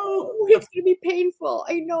 no. It's going to be painful.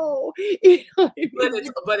 I know.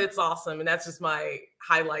 But it's awesome. And that's just my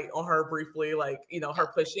highlight on her briefly. Like, her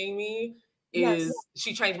pushing me is,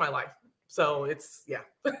 she changed my life. So it's,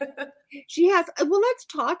 She has. Well, let's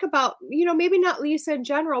talk about, maybe not Lisa in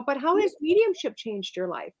general, but how has mediumship changed your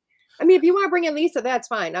life? I mean, if you want to bring in Lisa, that's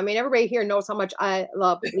fine. I mean, everybody here knows how much I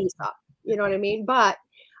love Lisa. You know what I mean? But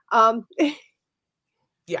how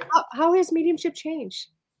has mediumship changed?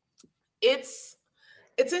 It's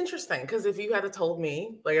interesting, because if you had told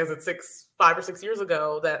me, like, as it 5 or 6 years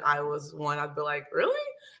ago, that I was one, I'd be like, really?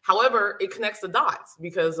 However, it connects the dots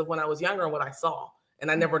because of when I was younger and what I saw. And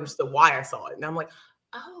I never understood why I saw it. And I'm like,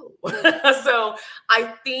 Oh, so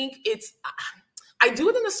I think I do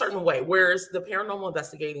it in a certain way, whereas the paranormal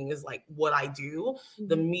investigating is like what I do.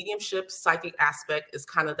 The mediumship psychic aspect is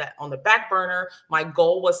kind of that on the back burner. My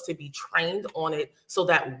goal was to be trained on it so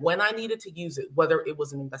that when I needed to use it, whether it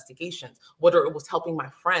was in investigations, whether it was helping my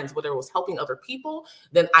friends, whether it was helping other people,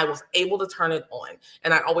 then I was able to turn it on.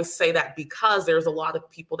 And I always say that because there's a lot of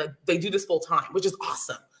people that they do this full time, which is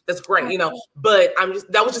awesome. That's great, but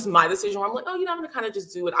that was just my decision where I'm like, oh, I'm going to kind of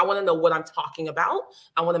just do it. I want to know what I'm talking about.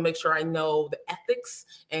 I want to make sure I know the ethics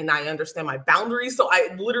and I understand my boundaries. So I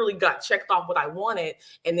literally got checked off what I wanted.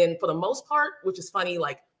 And then for the most part, which is funny,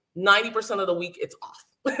 like 90% of the week, it's off.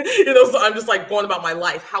 So I'm just like going about my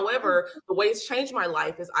life. However, the way it's changed my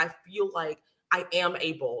life is I feel like I am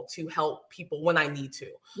able to help people when I need to,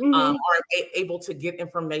 or I'm able to get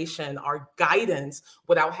information or guidance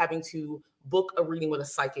without having to book a reading with a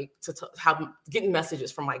psychic to have getting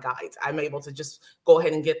messages from my guides. I'm able to just go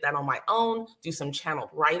ahead and get that on my own, do some channeled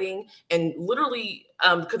writing, and literally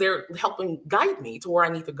because they're helping guide me to where I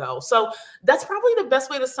need to go. So that's probably the best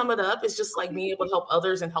way to sum it up, is just like being able to help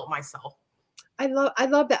others and help myself. I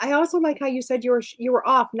love that. I also like how you said you were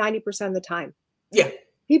off 90% of the time. Yeah.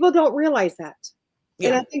 People don't realize that. Yeah.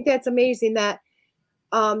 And I think that's amazing that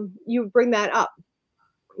you bring that up.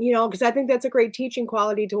 Because I think that's a great teaching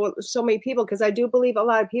quality to so many people, because I do believe a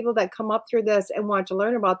lot of people that come up through this and want to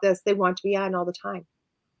learn about this, they want to be on all the time.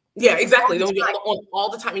 Yeah, exactly. They want to be on all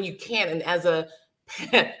the time, and you can. And as a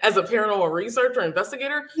paranormal researcher,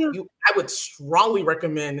 investigator, I would strongly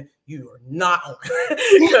recommend you are not on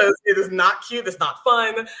because it is not cute. It's not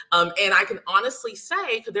fun. And I can honestly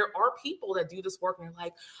say, because there are people that do this work and they're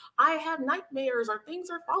like, I have nightmares or things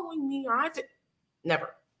are following me, or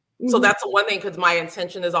never. So that's the one thing, because my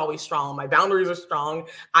intention is always strong. My boundaries are strong.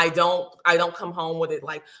 I don't come home with it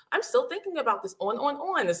like, I'm still thinking about this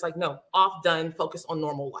on. It's like, no, off, done, focus on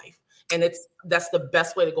normal life. And that's the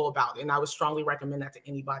best way to go about it. And I would strongly recommend that to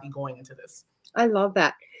anybody going into this. I love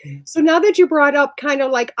that. So now that you brought up kind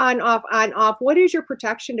of like on, off, what is your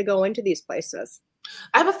protection to go into these places?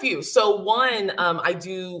 I have a few. So one, I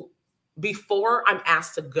do, before I'm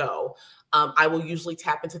asked to go, I will usually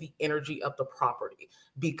tap into the energy of the property,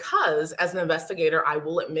 because as an investigator, I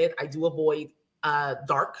will admit I do avoid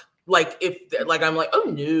dark. Like I'm like, oh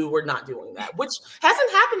no, we're not doing that, which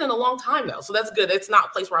hasn't happened in a long time though. So that's good. It's not a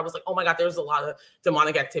place where I was like, oh my God, there's a lot of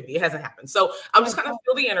demonic activity. It hasn't happened. So I'm just kind of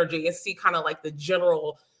feel the energy and see kind of like the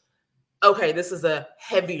general, okay, this is a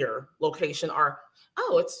heavier location, or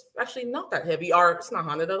oh, it's actually not that heavy, or it's not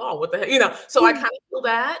haunted at all. What the heck, So I kind of feel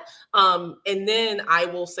that. And then I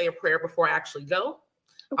will say a prayer before I actually go.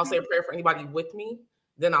 Okay. I'll say a prayer for anybody with me.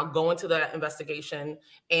 Then I'll go into the investigation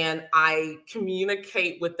and I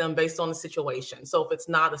communicate with them based on the situation. So if it's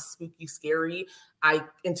not a spooky, scary, I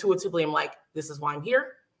intuitively am like, this is why I'm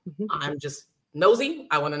here. I'm just nosy.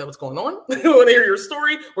 I want to know what's going on. I want to hear your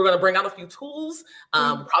story. We're going to bring out a few tools.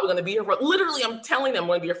 We're probably going to be here for, literally, I'm telling them I'm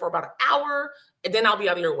going to be here for about an hour, and then I'll be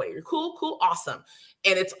out of your way. You're cool, awesome.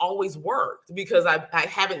 And it's always worked, because I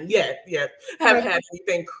haven't yet had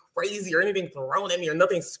anything crazy or anything thrown at me or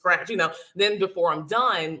nothing scratched, Then before I'm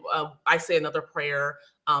done, I say another prayer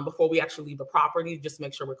before we actually leave the property, just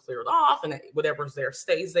make sure we're cleared off and whatever's there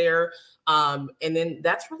stays there. And then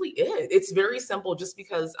that's really it. It's very simple, just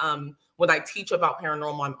because when I teach about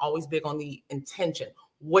paranormal, I'm always big on the intention.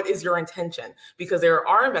 What is your intention? Because there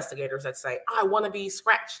are investigators that say, I want to be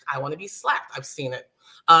scratched. I want to be slapped. I've seen it.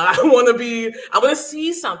 I want to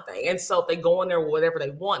see something. And so if they go in there with whatever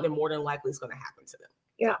they want, then more than likely it's going to happen to them.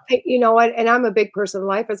 Yeah. You know what? And I'm a big person.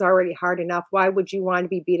 Life is already hard enough. Why would you want to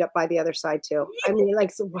be beat up by the other side too? I mean,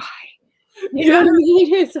 like, so why? You know what I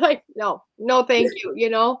mean? It's like, no, thank you.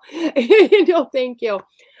 No, thank you.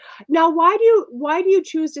 Now, why do you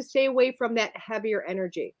choose to stay away from that heavier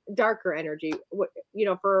energy, darker energy,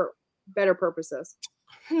 for better purposes?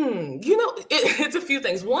 It's a few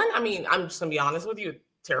things. One, I mean, I'm just gonna be honest with you. It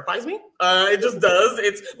terrifies me. It just does.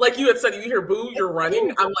 It's like you had said, you hear boo, you're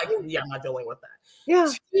running. I'm like, yeah, I'm not dealing with that. Yeah.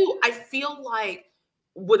 Two, I feel like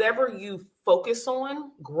whatever you focus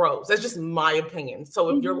on grows. That's just my opinion.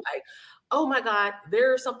 So if you're like, oh my God,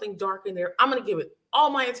 there's something dark in there, I'm going to give it all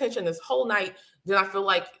my attention this whole night, then I feel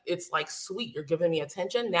like it's like, sweet, you're giving me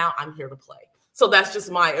attention. Now I'm here to play. So that's just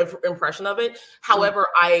my impression of it. However,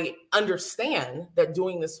 I understand that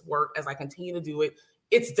doing this work, as I continue to do it,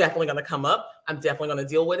 it's definitely going to come up. I'm definitely going to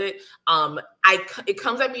deal with it. It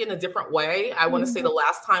comes at me in a different way. I want to say the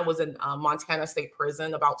last time was in Montana State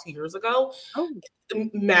Prison about 2 years ago. Oh.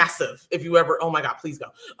 Massive. If you ever, oh my God, please go.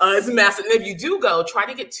 It's massive. And if you do go, try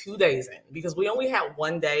to get 2 days in, because we only had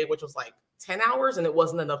 1 day, which was like 10 hours and it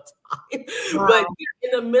wasn't enough time. Wow. But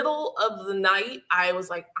in the middle of the night, I was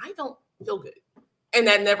like, I don't feel good. And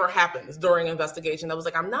that never happens during investigation. I was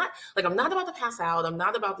like, I'm not about to pass out. I'm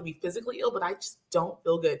not about to be physically ill, but I just don't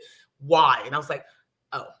feel good. Why? And I was like,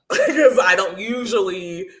 oh, because I don't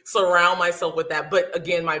usually surround myself with that. But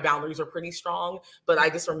again, my boundaries are pretty strong, but I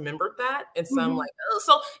just remembered that. And so I'm like, oh.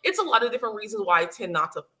 So it's a lot of different reasons why I tend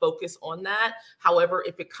not to focus on that. However,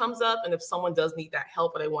 if it comes up and if someone does need that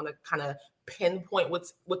help, but I want to kind of pinpoint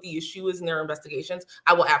what the issue is in their investigations,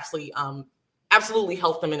 I will absolutely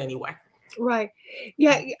help them in any way. Right.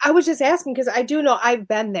 Yeah. I was just asking because I do know I've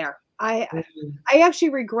been there. I actually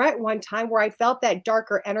regret one time where I felt that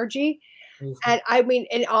darker energy. And I mean,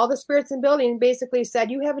 and all the spirits in the building basically said,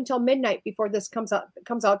 you have until midnight before this comes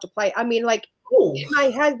out to play. I mean, like in my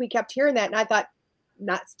head, we kept hearing that. And I thought,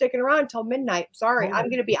 not sticking around until midnight. Sorry, I'm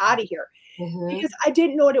going to be out of here because I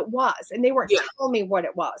didn't know what it was. And they weren't telling me what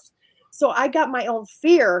it was. So I got my own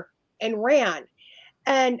fear and ran.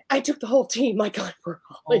 And I took the whole team. Like,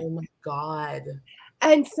 oh my God.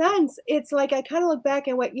 And since it's like, I kind of look back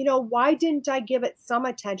and went, why didn't I give it some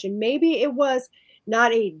attention? Maybe it was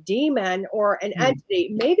not a demon or an entity.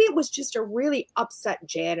 Maybe it was just a really upset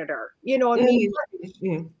janitor. You know what I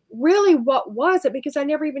mean? Really, what was it? Because I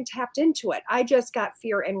never even tapped into it. I just got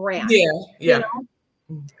fear and ran. Yeah.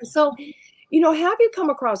 So, have you come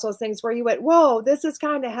across those things where you went, whoa, this is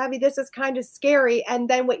kind of heavy. This is kind of scary. And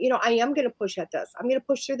then I am going to push at this. I'm going to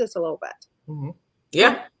push through this a little bit.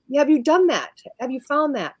 Yeah. Have you done that? Have you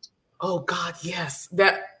found that? Oh God, yes.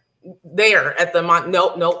 That there at the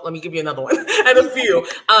nope. Let me give you another one. At a few.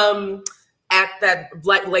 At that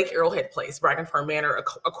Lake Arrowhead place, Dragonfern Manor,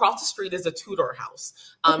 across the street is a Tudor house.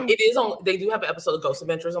 It is on. They do have an episode of Ghost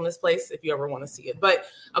Adventures on this place if you ever want to see it. But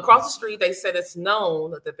across the street, they said it's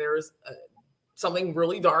known that there is something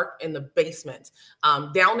really dark in the basement.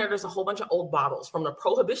 Down there's a whole bunch of old bottles from the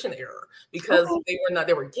Prohibition era because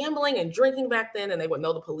they were gambling and drinking back then, and they would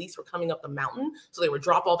know the police were coming up the mountain, so they would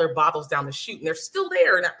drop all their bottles down the chute, and they're still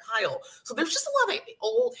there in that pile. So there's just a lot of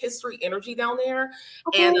old history energy down there.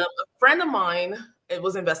 And a friend of mine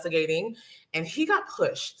was investigating, and he got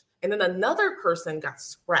pushed, and then another person got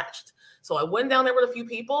scratched. So I went down there with a few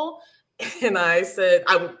people, and I said,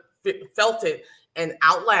 I felt it, and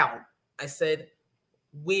out loud, I said,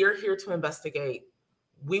 we're here to investigate.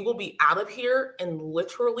 We will be out of here in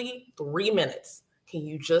literally 3 minutes. Can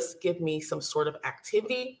you just give me some sort of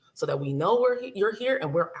activity so that we know you're here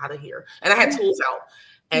and we're out of here? And I had tools out,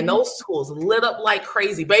 and those tools lit up like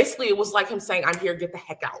crazy. Basically, it was like him saying, I'm here, get the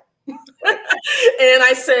heck out. And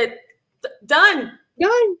I said, done.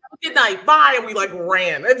 Good night, bye. And we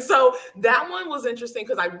ran. And so that one was interesting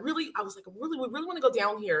because I was like, we really want to go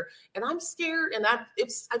down here. And I'm scared. And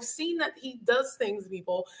I've seen that he does things to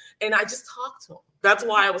people. And I just talked to him. That's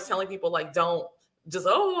why I was telling people, don't just,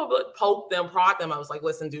 poke them, prod them. I was like,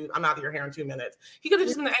 listen, dude, I'm out of your hair in 2 minutes. He could have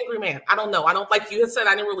just been an angry man. I don't know. I don't, like you had said,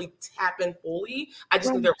 I didn't really tap in fully. I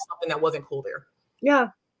just knew there was something that wasn't cool there. Yeah.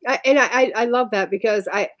 I love that because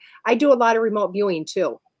I do a lot of remote viewing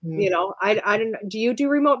too. I don't know. Do you do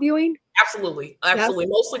remote viewing? Absolutely. Yes.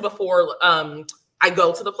 Mostly before I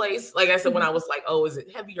go to the place. Like I said, when I was like, oh, is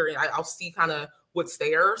it heavier? And I'll see kind of what's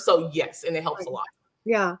there. So yes, and it helps a lot.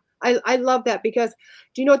 Yeah. I love that because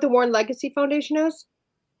do you know what the Warren Legacy Foundation is?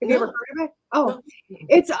 Have you ever heard of it? Oh, no.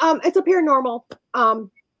 It's a paranormal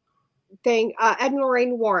thing. Ed and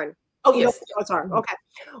Lorraine Warren. Oh, yes. Okay.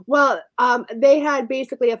 Well, they had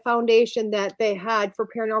basically a foundation that they had for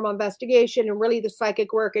paranormal investigation and really the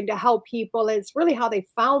psychic work and to help people. And it's really how they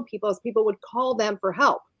found people as people would call them for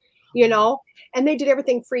help, and they did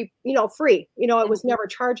everything free, free, it was never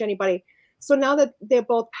charged anybody. So now that they've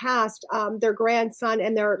both passed, their grandson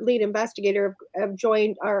and their lead investigator have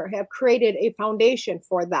joined or have created a foundation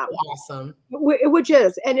for them. Awesome. Which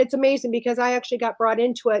is, and it's amazing because I actually got brought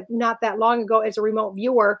into it not that long ago as a remote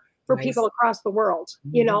viewer for people across the world,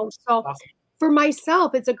 so awesome. For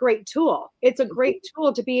myself, it's a great tool. It's a great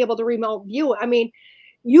tool to be able to remote view. I mean,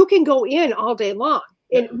 you can go in all day long,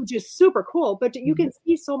 which is super cool, but you can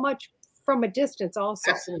see so much from a distance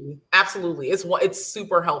also. Absolutely. It's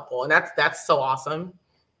super helpful. And that's so awesome.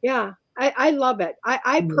 Yeah. I love it.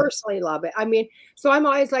 I personally love it. I mean, so I'm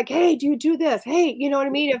always like, hey, do you do this? Hey, you know what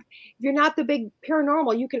I mean? If you're not the big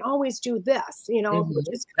paranormal, you can always do this, which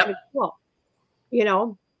is kind of cool,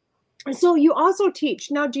 And so you also teach.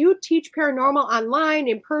 Now, do you teach paranormal online,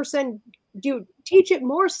 in person? Do you teach it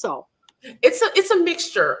more so? It's a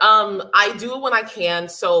mixture. I do it when I can.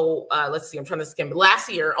 So let's see, I'm trying to skim.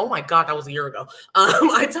 Last year, oh my God, that was a year ago.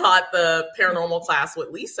 I taught the paranormal class with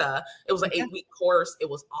Lisa. It was an 8-week course. It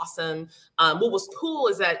was awesome. What was cool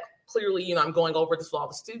is that clearly, I'm going over this with all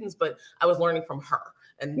the students, but I was learning from her.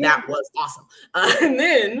 And that was awesome. And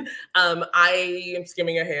then I am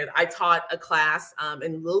skimming ahead. I taught a class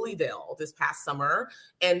in Lilydale this past summer.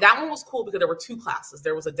 And that one was cool because there were 2 classes.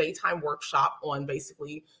 There was a daytime workshop on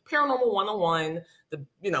basically paranormal 101,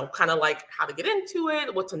 kind of like how to get into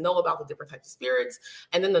it, what to know about the different types of spirits.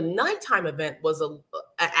 And then the nighttime event was an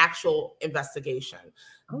actual investigation.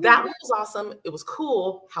 That one was awesome. It was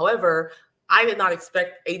cool. However, I did not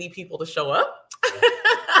expect 80 people to show up.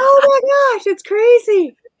 Oh my gosh, it's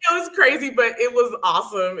crazy. It was crazy, but it was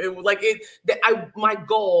awesome. It was like my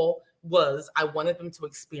goal was I wanted them to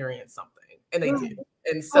experience something, and they did.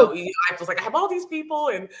 And so I was like, I have all these people,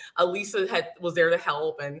 and Elisa was there to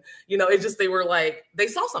help, and they were like, they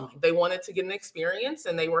saw something, they wanted to get an experience,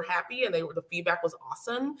 and they were happy, and the feedback was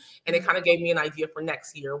awesome, and it kind of gave me an idea for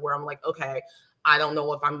next year where I'm like, okay, I don't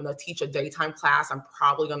know if I'm going to teach a daytime class. I'm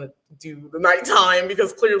probably going to do the nighttime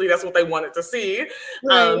because clearly that's what they wanted to see.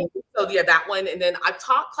 Right. So yeah, that one. And then I've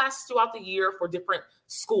taught classes throughout the year for different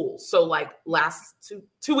schools. So like last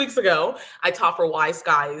two weeks ago, I taught for Wise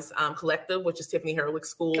Guys Collective, which is Tiffany Herlick's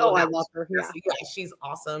school. Oh, I love her. Yeah, she's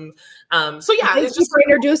awesome. So yeah, it's just for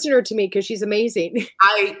introducing her to me because she's amazing.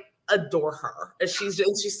 I adore her. And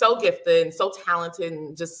she's so gifted and so talented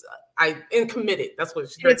and just and committed. That's what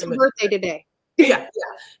she's very it's her committed. birthday today. Yeah.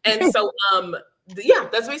 And so,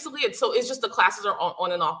 that's basically it. So it's just the classes are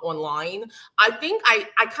on and off online. I think I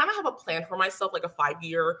kind of have a plan for myself, like a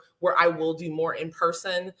 5-year where I will do more in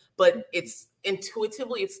person, but it's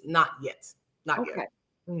intuitively, it's not yet. Not yet.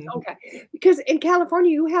 Mm-hmm. Okay. Because in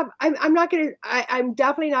California, you have, I'm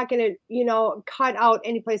definitely not going to, cut out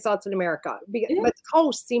any place else in America, but the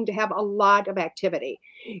coasts seem to have a lot of activity.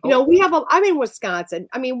 I'm in Wisconsin.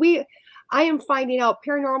 I mean, I am finding out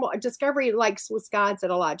Paranormal Discovery likes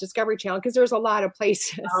Wisconsin a lot, Discovery Channel, because there's a lot of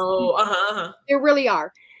places. There really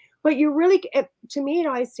are. But to me, it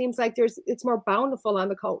always seems like it's more bountiful on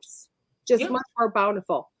the coast, just much more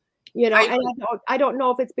bountiful. And I don't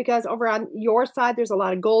know if it's because over on your side, there's a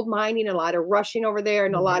lot of gold mining, a lot of rushing over there,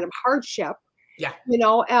 and a lot of hardship. Yeah.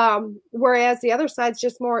 Whereas the other side's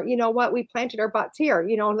just more, we planted our butts here,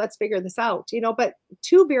 let's figure this out, but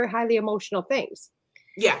 2 very highly emotional things.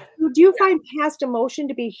 Yeah. Do you find past emotion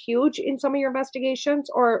to be huge in some of your investigations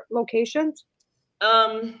or locations?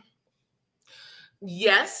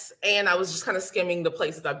 Yes. And I was just kind of skimming the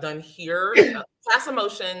places I've done here. Past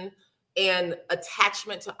emotion and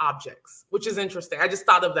attachment to objects, which is interesting. I just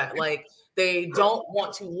thought of that. Like they don't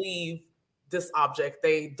want to leave this object.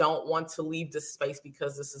 They don't want to leave this space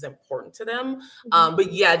because this is important to them.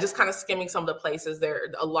 But yeah, just kind of skimming some of the places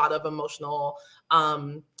there, a lot of emotional,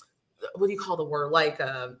 what do you call the word? Like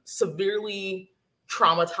severely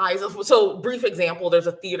traumatized. So brief example, there's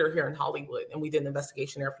a theater here in Hollywood and we did an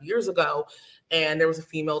investigation there a few years ago. And there was a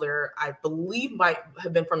female there, I believe might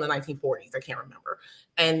have been from the 1940s. I can't remember.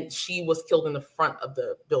 And she was killed in the front of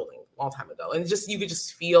the building a long time ago. And you could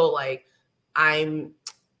just feel like I'm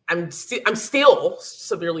still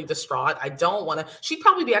severely distraught. I don't want to, she'd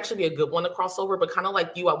probably be a good one to cross over, but kind of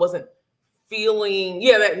like you, I wasn't feeling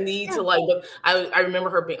that need to like, but I remember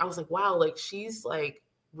her being, I was like, wow, like she's like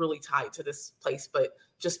really tied to this place, but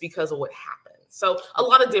just because of what happened. So a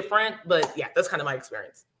lot of different, but yeah, that's kind of my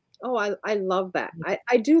experience. Oh, I love that.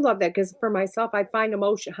 I do love that because for myself, I find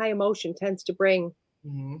high emotion tends to bring,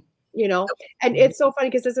 and it's so funny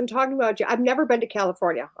because as I'm talking about you, I've never been to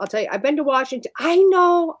California. I'll tell you, I've been to Washington. I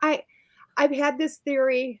know I've had this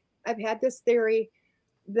theory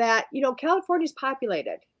that, California's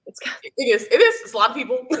populated. It is. It's a lot of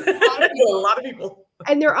people. A lot of people.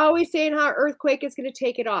 And they're always saying how earthquake is going to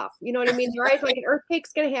take it off. You know what I mean? They're always like an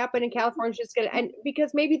earthquake's going to happen and California's just going to, and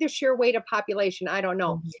because maybe the sheer weight of population, I don't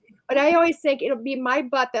know. But I always think it'll be my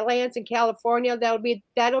butt that lands in California. That'll be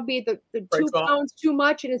the 2 pounds too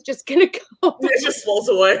much and it's just going to go. It just falls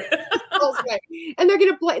away. And they're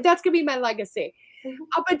going to, that's going to be my legacy.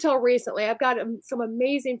 Up until recently, I've got some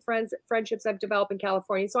amazing friendships I've developed in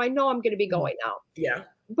California. So I know I'm going to be going now. Yeah.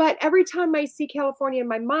 But every time I see California in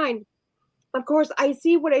my mind, of course, I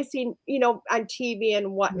see what I see, on TV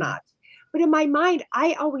and whatnot. But in my mind,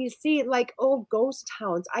 I always see like old ghost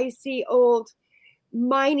towns. I see old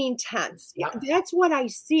mining tents. Yeah. That's what I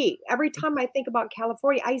see. Every time I think about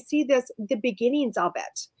California, I see the beginnings of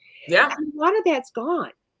it. Yeah. And a lot of that's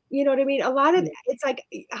gone. You know what I mean? A lot of it's like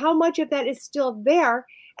how much of that is still there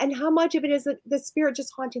and how much of it is the spirit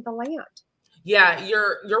just haunting the land. Yeah,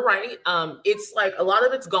 you're right. It's like a lot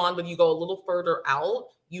of it's gone, but you go a little further out,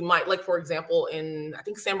 you might, like, for example, in, I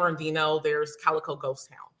think, San Bernardino, there's Calico Ghost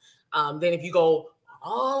Town. Then if you go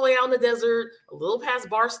all the way out in the desert, a little past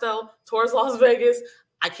Barstow, towards Las Vegas,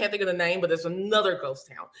 I can't think of the name, but there's another ghost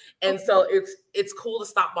town. And so it's cool to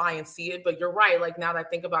stop by and see it. But you're right. Like now that I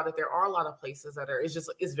think about it, there are a lot of places that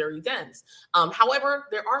it's very dense. However,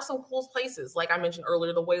 there are some cool places. Like I mentioned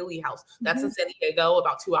earlier, the Whaley House. That's in San Diego,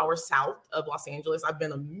 about 2 hours south of Los Angeles. I've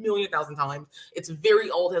been 1,000,000 times. It's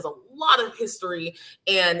very old, has a lot of history.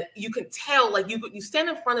 And you can tell, like you stand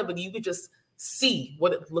in front of it, you could just see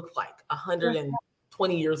what it looked like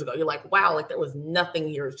 120 years ago. You're like, wow, like there was nothing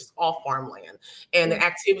here. It's just all farmland. And the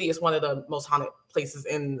activity is one of the most haunted places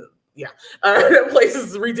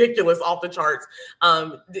places ridiculous, off the charts.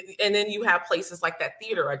 And then you have places like that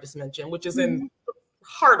theater I just mentioned, which is in the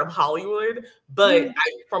heart of Hollywood. But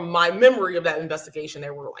from my memory of that investigation,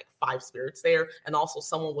 there were like 5 spirits there. And also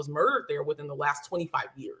someone was murdered there within the last 25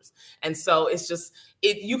 years. And so it's just,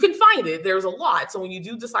 you can find it. There's a lot. So when you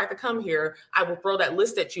do decide to come here, I will throw that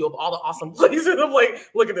list at you of all the awesome places. I'm like,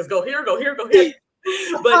 look at this, go here, go here, go here.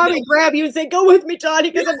 But Tommy grab you and say, go with me, Tawny,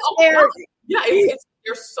 because I'm scared. Yeah, it's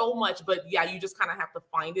there's so much, but yeah, you just kind of have to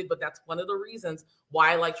find it. But that's one of the reasons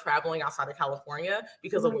why I like traveling outside of California,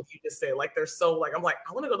 because of what you just said. Like, there's so like, I'm like,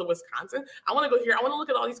 I want to go to Wisconsin. I want to go here. I want to look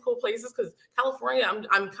at all these cool places, because California,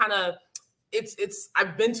 I'm kind of,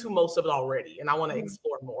 I've been to most of it already, and I want to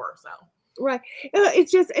explore more. So. Right.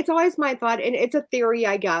 It's always my thought, and it's a theory,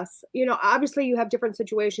 I guess. Obviously you have different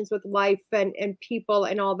situations with life and people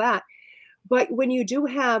and all that. But when you do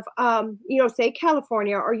have, say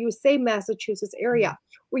California, or you say Massachusetts area,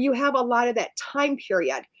 where you have a lot of that time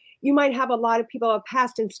period, you might have a lot of people who have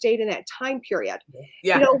passed and stayed in that time period,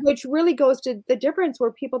 which really goes to the difference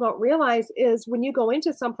where people don't realize is when you go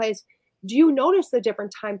into someplace, do you notice the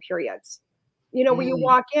different time periods? Where you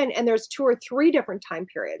walk in and there's 2 or 3 different time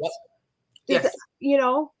periods. Yes.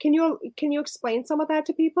 Can you explain some of that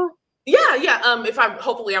to people? Yeah.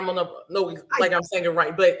 Hopefully I'm gonna know, like I'm saying it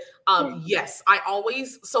right. But yes,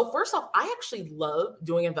 so first off, I actually love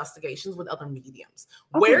doing investigations with other mediums.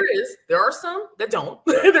 Whereas there are some that don't.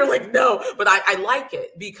 They're like, no, but I like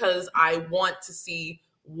it because I want to see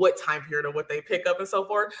what time period or what they pick up and so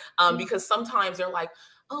forth. Because sometimes they're like,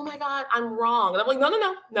 oh my God, I'm wrong. And I'm like,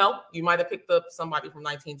 no. You might have picked up somebody from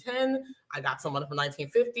 1910. I got someone from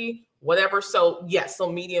 1950, whatever. So yes, so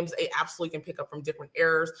mediums, they absolutely can pick up from different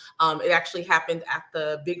eras. It actually happened at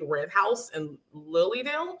the Big Red House in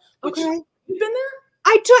Lilydale. Which, you've been there?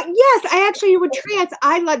 Yes, I actually would trance.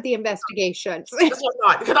 I led the investigations. That's what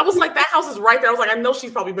I thought, because I was like, that house is right there. I was like, I know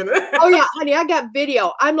she's probably been there. Oh yeah, honey, I got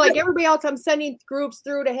video. I'm like everybody else. I'm sending groups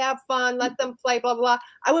through to have fun, let them play, blah blah.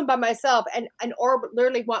 I went by myself, and an orb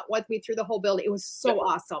literally went with me through the whole building. It was so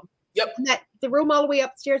awesome. Yep. And the room all the way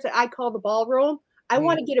upstairs that I call the ballroom. I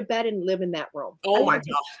want to get a bed and live in that room. Oh my God,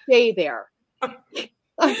 stay there.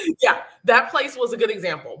 Yeah, that place was a good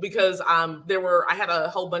example because I had a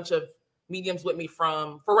whole bunch of mediums with me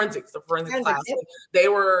from forensics, the forensic class.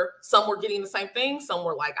 Some were getting the same thing. Some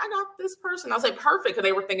were like, I got this person. I was like, perfect. Because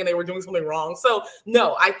they were thinking they were doing something wrong. So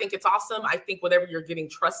no, I think it's awesome. I think whatever you're getting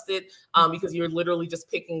trusted, because you're literally just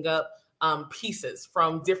picking up pieces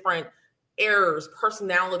from different errors,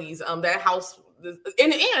 personalities, that house.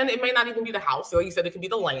 And it may not even be the house. So you said it could be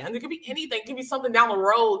the land. It could be anything. It could be something down the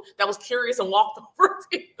road that was curious and walked over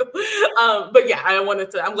to you. But yeah,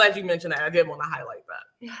 I'm glad you mentioned that. I did want to highlight that.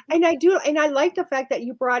 And I do. And I like the fact that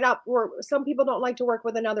you brought up where some people don't like to work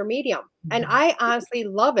with another medium. And I honestly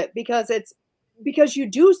love it because you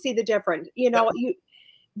do see the difference.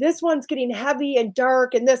 This one's getting heavy and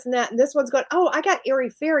dark and this and that. And this one's going, oh, I got airy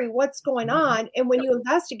fairy. What's going on? And when you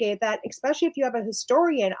investigate that, especially if you have a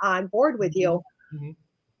historian on board with you,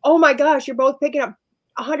 oh my gosh, you're both picking up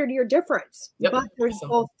 100-year difference, but they're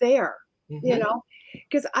both there,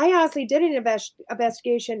 because I honestly did an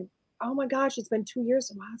investigation. Oh my gosh, it's been 2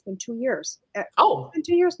 years. Wow, it's been 2 years. Oh, it's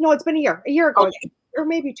been 2 years? No, it's been a year ago, or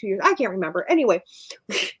maybe 2 years. I can't remember. Anyway,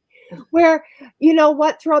 where,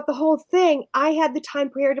 throughout the whole thing, I had the time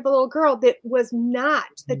period of a little girl that was not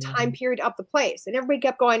the time period of the place. And everybody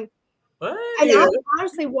kept going, what? And I was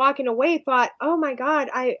honestly walking away, thought, oh my God,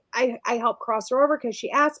 I helped cross her over because she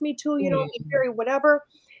asked me to, very whatever.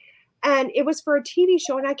 And it was for a TV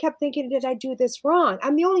show. And I kept thinking, did I do this wrong?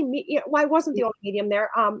 I'm the only, I wasn't the only medium there.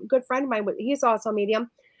 Good friend of mine, he's also a medium.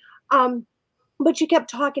 But she kept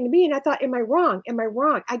talking to me and I thought, am I wrong? Am I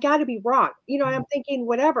wrong? I got to be wrong. And I'm thinking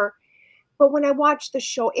whatever. But when I watched the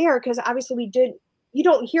show air, because obviously you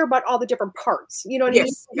don't hear about all the different parts, you know what I mean?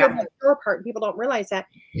 You hear about her part. People don't realize that.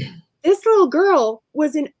 This little girl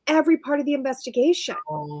was in every part of the investigation,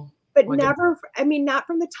 but never, not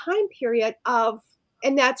from the time period of,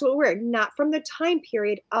 and that's what not from the time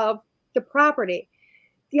period of the property.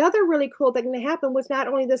 The other really cool thing that happened was not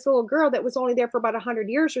only this little girl that was only there for about 100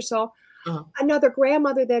 years or so, another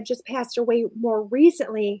grandmother that just passed away more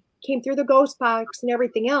recently came through the ghost box and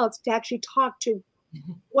everything else to actually talk to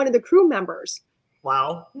one of the crew members.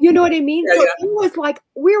 Wow. You know what I mean? Yeah, so yeah. it was like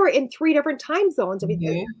we were in 3 different time zones,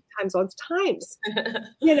 times,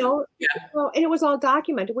 you know? Yeah. So, and it was all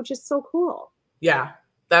documented, which is so cool. Yeah,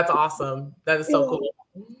 that's awesome. That is so cool.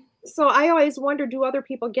 So I always wonder, do other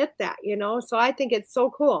people get that, you know? So I think it's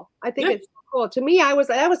so cool. I think it's so cool. To me, that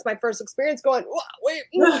was my first experience going, wait,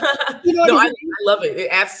 you know what I mean? I love it. It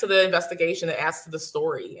adds to the investigation. It adds to the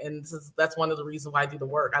story. And that's one of the reasons why I do the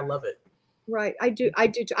work. I love it. Right. I do.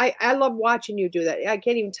 I love watching you do that. I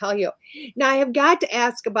can't even tell you. Now I have got to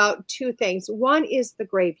ask about 2 things. One is the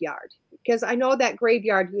graveyard, because I know that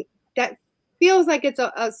graveyard, that feels like it's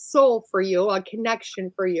a soul for you, a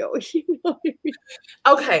connection for you. You know what I mean?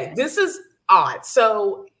 Okay. This is odd.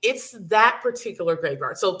 So it's that particular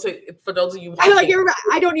graveyard. So for those of you, You're right.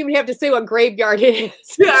 I don't even have to say what graveyard it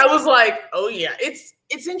is. Yeah, I was like, oh yeah, it's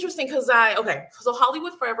interesting because so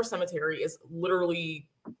Hollywood Forever Cemetery is literally,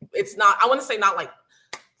 it's not, I want to say not like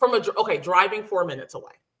driving 4 minutes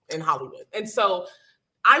away in Hollywood. And so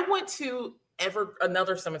I went to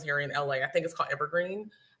another cemetery in LA. I think it's called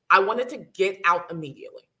Evergreen. I wanted to get out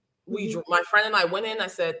immediately. My friend and I went in. I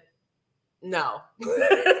said, no.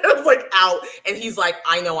 I was like out. And he's like,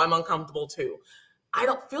 I know, I'm uncomfortable too. I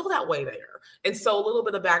don't feel that way there. And so a little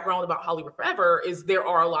bit of background about Hollywood Forever is there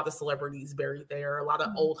are a lot of celebrities buried there, a lot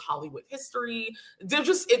of old Hollywood history. And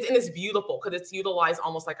it's beautiful because it's utilized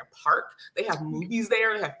almost like a park. They have movies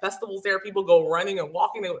there, they have festivals there, people go running and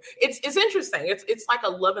walking. It's interesting. It's like a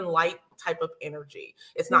love and light type of energy.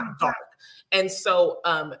 It's not dark. And so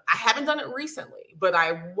I haven't done it recently, but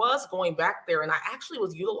I was going back there and I actually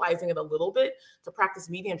was utilizing it a little bit to practice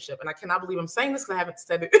mediumship. And I cannot believe I'm saying this because I haven't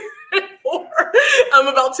said it before.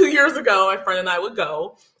 About 2 years ago, my friend and I would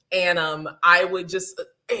go and I would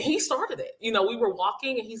he started it. You know, we were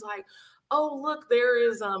walking and he's like, oh, look, there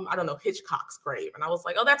is, I don't know, Hitchcock's grave. And I was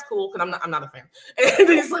like, oh, that's cool. Cause I'm not a fan. And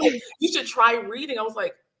he's like, you should try reading. I was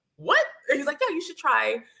like, what? And he's like, yeah, you should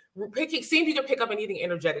try seeing if you can pick up anything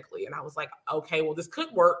energetically. And I was like, okay, well, this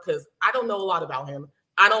could work because I don't know a lot about him.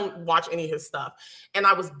 I don't watch any of his stuff. And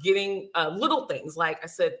I was getting little things. Like I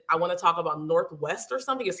said, I want to talk about Northwest or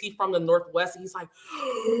something. Is he from the Northwest? And he's like,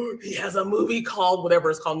 oh, he has a movie called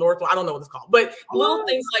whatever it's called, Northwest. I don't know what it's called, but little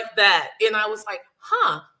things like that. And I was like,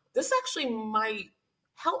 this actually might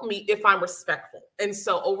help me if I'm respectful. And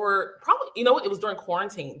so it was during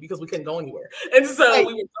quarantine because we couldn't go anywhere. And so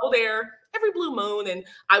we would go there every blue moon and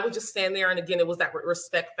I would just stand there. And again, it was that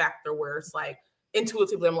respect factor where it's like,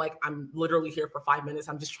 intuitively, I'm like, I'm literally here for 5 minutes.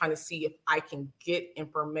 I'm just trying to see if I can get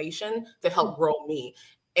information to help grow me.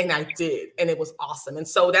 And I did. And it was awesome. And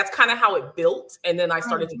so that's kind of how it built. And then I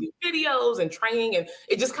started to do videos and training and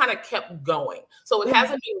it just kind of kept going. So it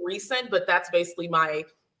hasn't been recent, but that's basically my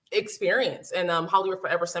experience. And Hollywood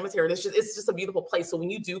Forever Cemetery, it's just a beautiful place. So when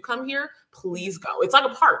you do come here, please go. It's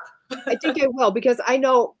like a park. I think I will, because I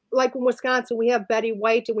know, like in Wisconsin, we have Betty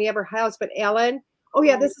White and we have her husband, Alan. Oh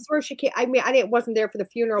yeah, this is where she came. I mean, I wasn't there for the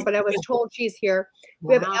funeral, but I was told she's here.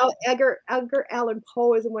 We have Edgar Allan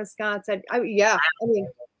Poe is in Wisconsin. I mean,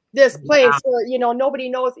 this place where nobody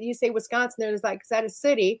knows. You say Wisconsin, there's like, is that a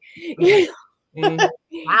city? It's a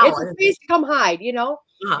place to come hide,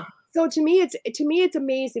 So to me, it's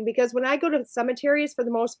amazing because when I go to cemeteries, for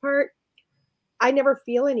the most part, I never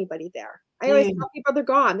feel anybody there. I always tell people they're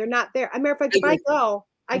gone. They're not there. As a matter of fact, if I go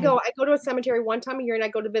to a cemetery one time a year and I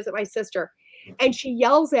go to visit my sister. And she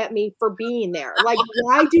yells at me for being there. Like,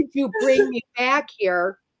 why did you bring me back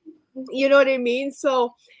here? You know what I mean?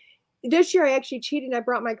 So this year I actually cheated and I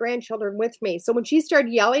brought my grandchildren with me. So when she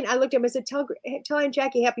started yelling, I looked at them and said, tell Aunt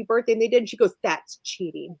Jackie happy birthday. And they did. And she goes, that's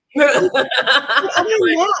cheating. I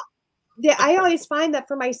always find that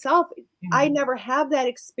for myself, I never have that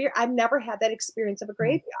experience. I've never had that experience of a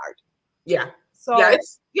graveyard. Yeah. So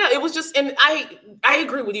it was just, and I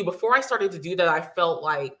agree with you. Before I started to do that, I felt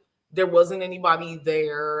like there wasn't anybody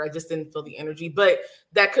there. I just didn't feel the energy, but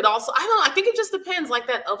that could also, I don't know. I think it just depends. Like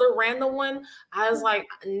that other random one, I was like,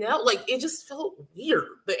 no, like it just felt weird,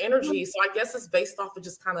 the energy. So I guess it's based off of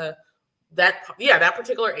just kind of that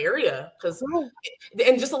particular area.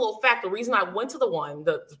 And just a little fact, the reason I went to the one,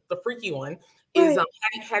 the freaky one is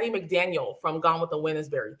Hattie McDaniel from Gone with the Wind is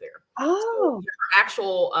buried there. Oh, so her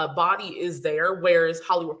actual body is there. Whereas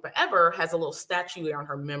Hollywood Forever has a little statue there on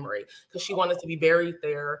her memory because she wanted to be buried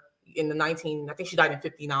there in the I think she died in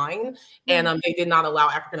 59, and they did not allow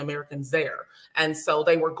African Americans there. And so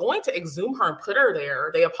they were going to exhume her and put her there.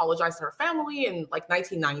 They apologized to her family in like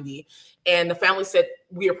 1990. And the family said,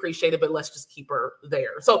 we appreciate it, but let's just keep her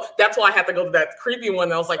there. So that's why I had to go to that creepy one.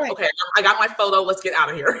 And I was like, okay, I got my photo. Let's get out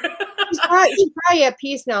of here. She's probably at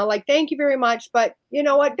peace now. Like, thank you very much, but you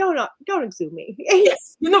know what? Don't exhume me.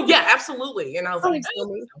 Yes, yeah, absolutely. And I was Don't like,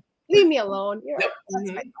 exhume me. Leave me alone. yep. That's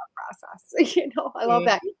Mhm. my thought process. I love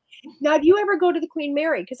that. Now, do you ever go to the Queen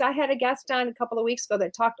Mary? Because I had a guest on a couple of weeks ago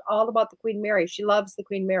that talked all about the Queen Mary. She loves the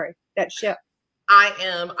Queen Mary, that ship. I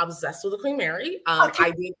am obsessed with the Queen Mary. Okay.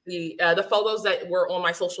 I did the photos that were on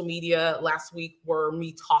my social media last week were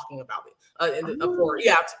me talking about it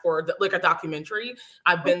for like a documentary.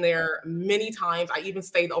 I've been there many times. I even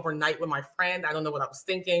stayed overnight with my friend. I don't know what I was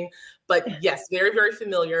thinking, but yes, very, very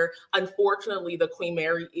familiar. Unfortunately, the Queen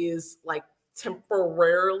Mary is like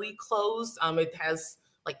temporarily closed. It has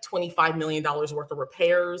like $25 million worth of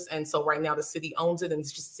repairs. And so right now the city owns it and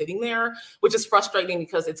it's just sitting there, which is frustrating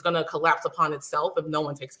because it's going to collapse upon itself if no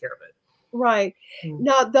one takes care of it. Right.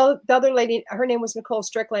 Now, the other lady, her name was Nicole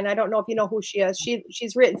Strickland. I don't know if you know who she is.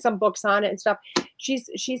 She's written some books on it and stuff. She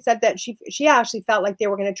said that she actually felt like they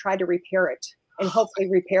were going to try to repair it and hopefully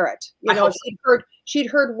repair it.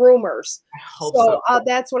 She'd heard rumors. I hope so.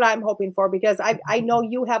 That's what I'm hoping for, because I know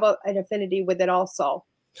you have an affinity with it also.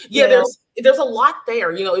 Yeah, there's a lot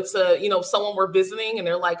there. It's someone we're visiting and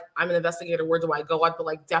they're like, I'm an investigator. Where do I go? I'd be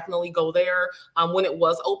like, definitely go there. When it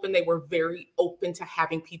was open, they were very open to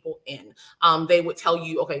having people in. They would tell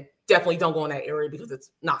you, okay, definitely don't go in that area because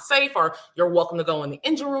it's not safe, or you're welcome to go in the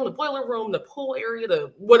engine room, the boiler room, the pool area,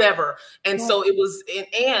 the whatever. And so it was,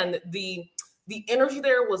 and the energy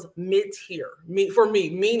there was mid-tier for me,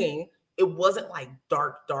 meaning it wasn't like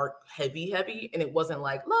dark, heavy, and it wasn't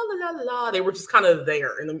like la la la la. They were just kind of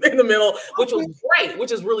there in the middle, which was great,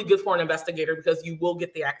 which is really good for an investigator because you will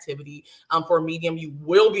get the activity. For a medium, you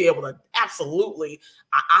will be able to absolutely.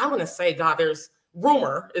 I want to say, God, there's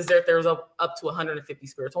rumor is that there's up to 150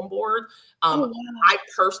 spirits on board. I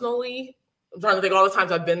personally, I'm trying to think all the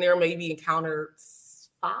times I've been there, maybe encountered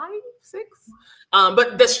 5, 6.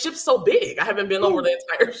 But the ship's so big, I haven't been over the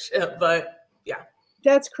entire ship, but yeah.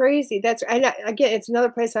 That's crazy. Again, it's another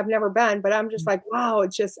place I've never been, but I'm just like, wow,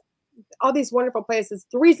 it's just all these wonderful places.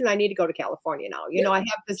 The reason I need to go to California now, I have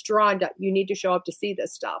this drawn that you need to show up to see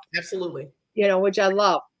this stuff. Absolutely. Which I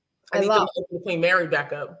love. I need to open the Queen Mary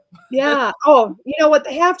back up. Yeah. Oh, you know what?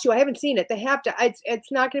 They have to. I haven't seen it. They have to.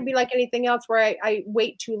 It's not going to be like anything else where I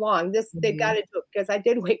wait too long. They've got to do it because I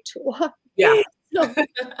did wait too long. Yeah. So,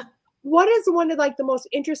 what is one of like the most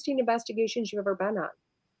interesting investigations you've ever been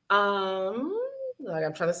on? Like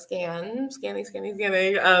I'm trying to scanning.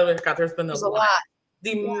 God, there's been a lot.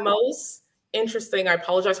 The most interesting, I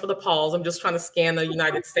apologize for the pause. I'm just trying to scan the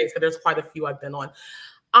United States, but there's quite a few I've been on.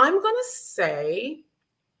 I'm going to say,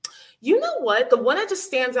 you know what? The one that just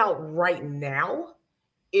stands out right now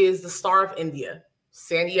is the Star of India,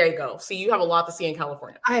 San Diego. See, you have a lot to see in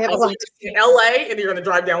California. I have a lot to see in LA, and you're going to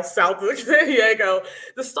drive down south to San Diego.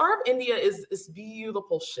 The Star of India is this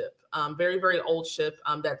beautiful ship, very, very old ship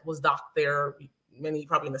that was docked there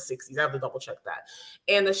probably in the 60s. I have to double check that.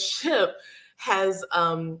 And the ship has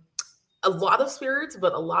a lot of spirits,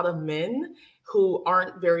 but a lot of men who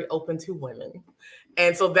aren't very open to women.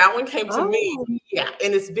 And so that one came to me. Yeah.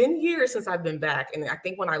 And it's been years since I've been back. And I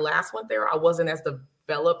think when I last went there, I wasn't as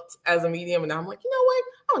developed as a medium. And I'm like, you know what?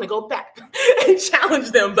 I want to go back and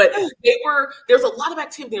challenge them. But there's a lot of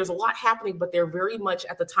activity. There's a lot happening, but they're very much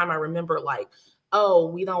at the time I remember like, oh,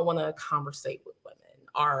 we don't want to conversate with women,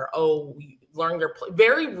 or, oh, we learn their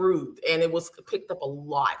very rude. And it was picked up a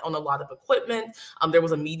lot on a lot of equipment. There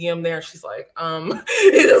was a medium there. She's like,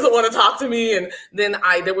 he doesn't want to talk to me. And then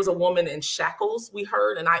there was a woman in shackles we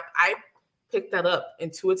heard, and I picked that up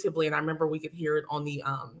intuitively. And I remember we could hear it on the,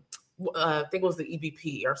 I think it was the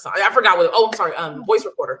EVP or something. I forgot what, I'm sorry. Voice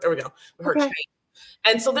recorder. There we go. We heard change.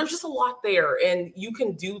 And so there's just a lot there, and you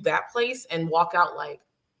can do that place and walk out like,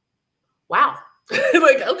 wow.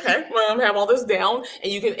 Like, okay, well, I have all this down,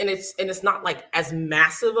 and you can, and it's not like as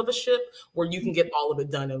massive of a ship where you can get all of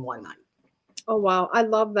it done in one night. Oh, wow. I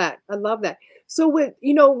love that. So with,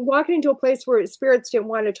 walking into a place where spirits didn't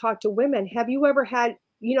want to talk to women, have you ever had,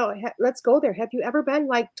 let's go there. Have you ever been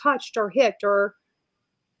like touched or hit or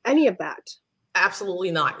any of that?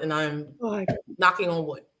 Absolutely not. And I'm knocking on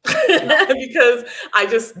wood.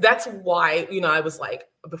 Because that's why, I was like,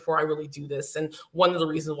 before I really do this. And one of the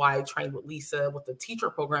reasons why I trained with Lisa with the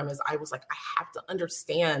teacher program is I was like, I have to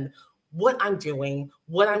understand what I'm doing,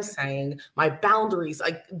 what I'm saying, my boundaries.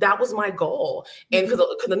 Like that was my goal. And because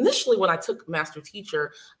initially when I took master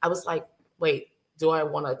teacher, I was like, wait, do I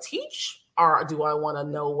want to teach or do I want to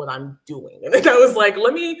know what I'm doing? And then I was like,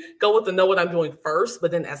 let me go with the know what I'm doing first.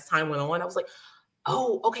 But then as time went on, I was like,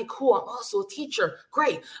 oh, okay, cool. I'm also a teacher.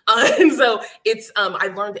 Great. And so it's, I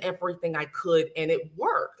learned everything I could and it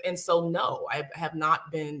worked. And so, no, I have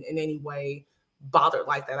not been in any way bothered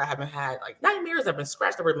like that. I haven't had like nightmares. I've been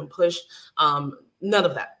scratched. I've been pushed. None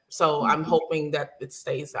of that. So I'm hoping that it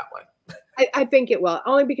stays that way. I think it will,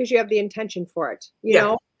 only because you have the intention for it. You Yeah.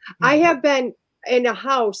 know, I have been in a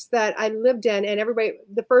house that I lived in, and everybody,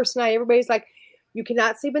 the first night, everybody's like, you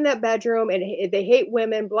cannot sleep in that bedroom, and they hate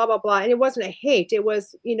women, blah, blah, blah. And it wasn't a hate. It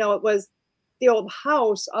was, you know, it was the old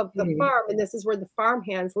house of the farm, and this is where the farm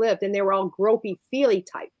hands lived, and they were all gropey, feely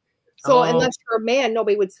type. So unless you're a man,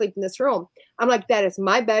 nobody would sleep in this room. I'm like, that is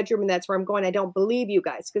my bedroom, and that's where I'm going. I don't believe you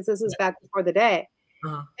guys, because this is back before the day.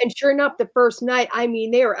 And sure enough, the first night, I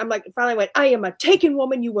mean, I'm like, finally went, I am a taken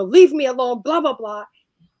woman. You will leave me alone, blah, blah, blah.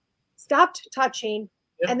 Stopped touching.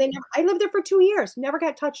 And then I lived there for 2 years, never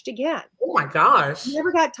got touched again. Oh my gosh.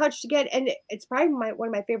 Never got touched again. And it's probably one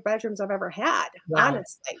of my favorite bedrooms I've ever had,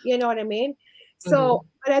 honestly. You know what I mean? So,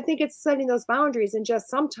 but I think it's setting those boundaries and just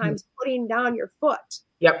sometimes putting down your foot.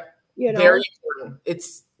 Yep. You know? Very important.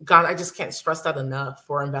 It's God, I just can't stress that enough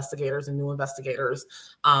for investigators and new investigators.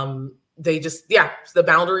 They just, the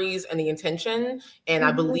boundaries and the intention. And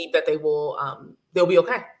I believe that they'll be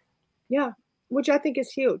okay. Yeah. Which I think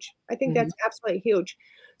is huge. I think that's absolutely huge.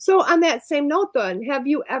 So on that same note then, have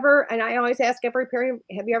you ever, and I always ask every parent,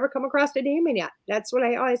 have you ever come across a demon yet? That's what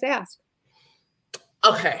I always ask.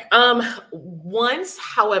 Okay. Once,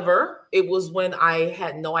 however, it was when I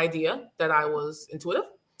had no idea that I was intuitive.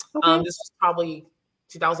 Okay. This was probably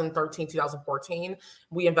 2013, 2014.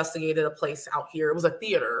 We investigated a place out here. It was a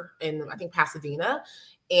theater in, I think, Pasadena.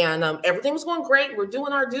 And everything was going great. We're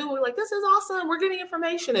doing our due. We're like, this is awesome. We're getting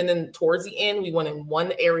information. And then towards the end, we went in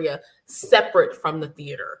one area separate from the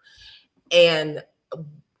theater and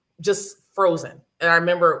just frozen. And I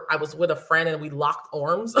remember I was with a friend and we locked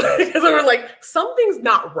arms because we were like, something's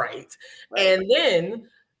not right. And then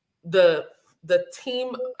the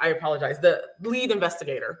team, I apologize, the lead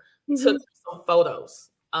investigator took some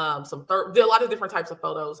photos, did a lot of different types of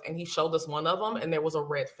photos. And he showed us one of them and there was a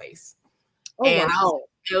red face. Oh, and wow.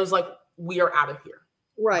 It was like, we are out of here.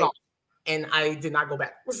 Right. Gone. And I did not go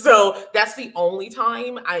back. So that's the only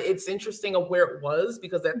time. It's interesting of where it was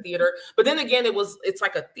because that theater, but then again, it's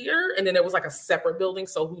like a theater and then it was like a separate building.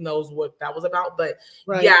 So who knows what that was about. But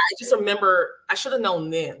I just remember I should have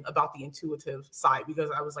known then about the intuitive side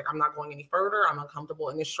because I was like, I'm not going any further. I'm uncomfortable.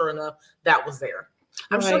 And then sure enough, that was there.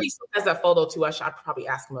 I'm sure he still has that photo too. I should probably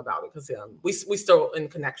ask him about it because we still in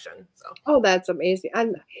connection. So. Oh, that's amazing.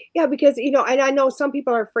 And because, and I know some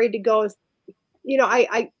people are afraid to go,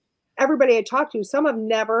 everybody I talk to, some have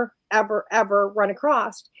never, ever, ever run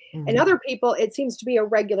across. And other people, it seems to be a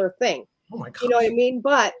regular thing. Oh my God. You know what I mean?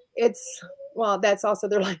 But that's also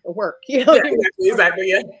their line of work. You know what I mean? Exactly.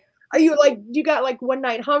 Yeah. Are you you got like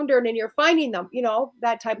 1-900 and you're finding them,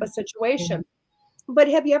 that type of situation. But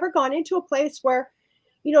have you ever gone into a place where,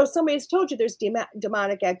 somebody's told you there's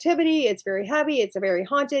demonic activity. It's very heavy. It's very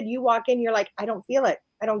haunted. You walk in, you're like, I don't feel it.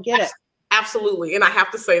 I don't get it. Absolutely. And I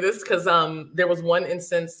have to say this because there was one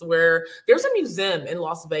instance where there's a museum in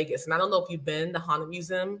Las Vegas. And I don't know if you've been, the Haunted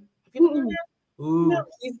Museum. Have you been there? Ooh, no.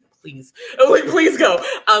 Please go.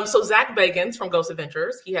 So Zach Bagans from Ghost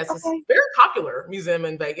Adventures, he has this very popular museum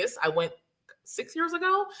in Vegas. I went 6 years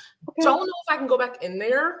ago. Don't know if I can go back in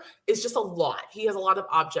there. It's just a lot. He has a lot of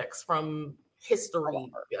objects from history,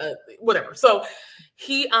 whatever. So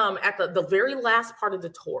he, at the very last part of the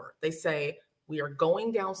tour, they say, we are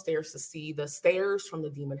going downstairs to see the stairs from the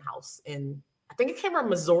demon house in, I think it came from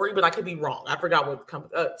Missouri, but I could be wrong. I forgot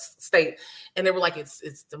what state. And they were like, it's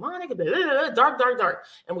demonic, dark, dark, dark.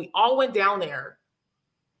 And we all went down there.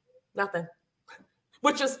 Nothing.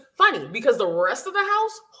 Which is funny because the rest of the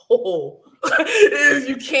house,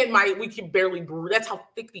 we can barely breathe. That's how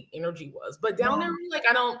thick the energy was. But down there,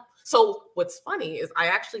 so what's funny is I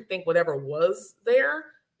actually think whatever was there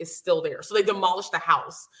is still there. So they demolished the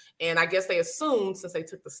house. And I guess they assumed since they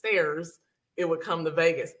took the stairs, it would come to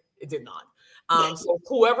Vegas. It did not. So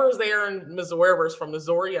whoever's there in Missouri, wherever's from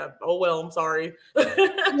Missouri, I'm sorry.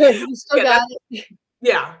 You still got it.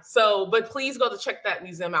 Yeah. So, but please go to check that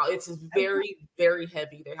museum out. It's very, very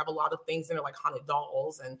heavy. They have a lot of things in there like haunted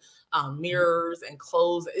dolls and mirrors and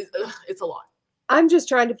clothes. It's a lot. I'm just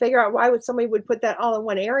trying to figure out why somebody would put that all in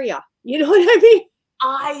one area. You know what I mean?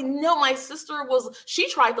 I know my sister she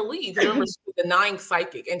tried to leave. Remember, she was denying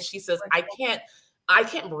psychic. And she says, I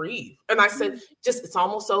can't breathe. And I said, it's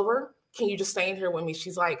almost over. Can you just stay in here with me?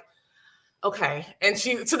 She's like, okay. And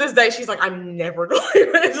she, to this day, she's like, I'm never going.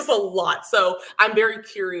 It's just a lot. So I'm very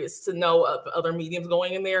curious to know of other mediums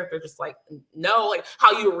going in there. If they're just like, no, like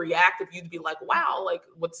how you would react if you'd be like, wow, like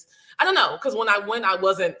I don't know. Cause when I went, I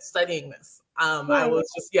wasn't studying this. I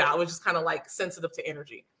was just kind of like sensitive to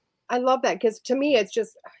energy. I love that. Cause to me, it's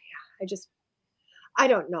just, I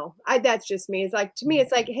don't know. That's just me. It's like, to me,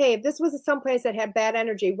 it's like, hey, if this was someplace that had bad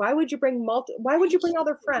energy, why would you bring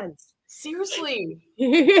other friends? Seriously.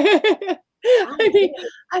 I mean,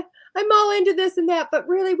 I'm all into this and that, but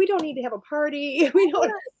really, we don't need to have a party. We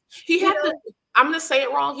don't. He had I'm gonna say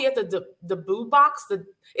it wrong. He had the boo box.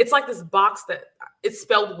 It's like this box that it's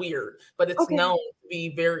spelled weird, but it's known to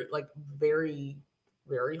be very, very,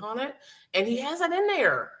 very haunted. And he has that in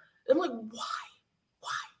there. I'm like,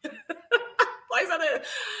 why? Why is that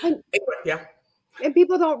in? Yeah. And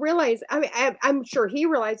people don't realize. I mean, I'm sure he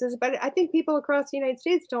realizes, but I think people across the United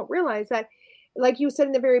States don't realize that, like you said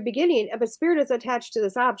in the very beginning, if a spirit is attached to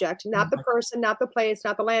this object, not the person, not the place,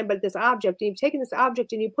 not the land, but this object, and you've taken this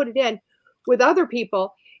object and you put it in with other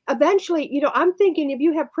people, eventually, I'm thinking if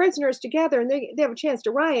you have prisoners together and they have a chance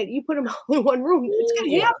to riot, you put them all in one room, it's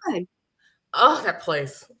going to happen. Oh, that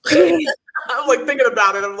place. I'm like thinking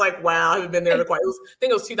about it. I'm like, wow, I haven't been there in quite. I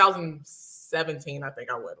think it was 2017. I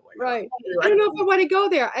think I went. Like, right. I don't know if I want to go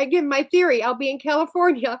there. Again, my theory, I'll be in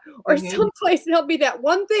California or someplace and there'll be that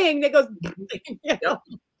one thing that goes.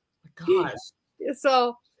 Gosh.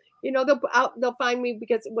 So, they'll find me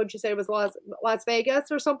because what'd you say it was Las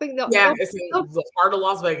Vegas or something? It's in the heart of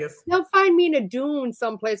Las Vegas. They'll find me in a dune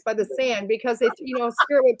someplace by the sand because if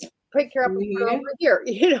spirit would pick her up over here.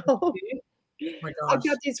 Oh my gosh. I've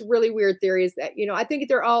got these really weird theories that I think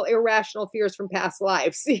they're all irrational fears from past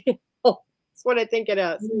lives. That's what I think it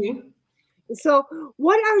is. So,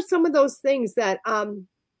 what are some of those things that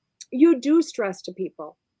you do stress to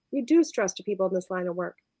people? You do stress to people in this line of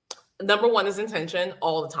work. Number one is intention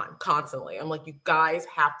all the time, constantly. I'm like, you guys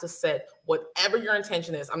have to set whatever your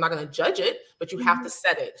intention is. I'm not going to judge it, but you have to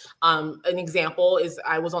set it. An example is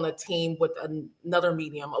I was on a team with another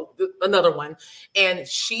medium, another one, and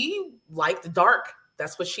she liked dark.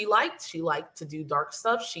 That's what she liked. She liked to do dark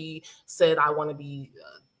stuff. She said, I want to be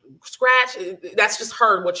scratched. That's just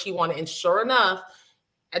her, what she wanted. And sure enough,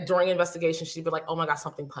 during investigation, she'd be like, oh my God,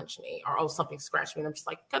 something punched me, or oh, something scratched me. And I'm just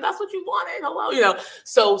like, that's what you wanted. Hello,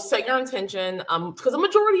 So set your intention. Because the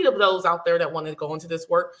majority of those out there that want to go into this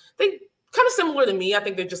work, they kind of similar to me. I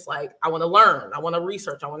think they're just like, I want to learn. I want to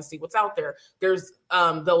research. I want to see what's out there. There's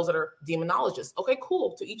those that are demonologists. Okay,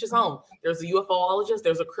 cool. To each his own. There's a UFOologist.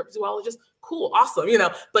 There's a cryptozoologist. Cool. Awesome.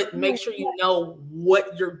 But make sure you know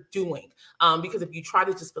what you're doing. Because if you try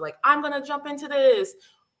to just be like, I'm going to jump into this,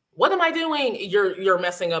 what am I doing? You're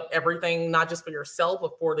messing up everything, not just for yourself,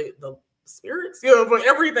 but for the spirits, for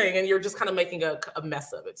everything. And you're just kind of making a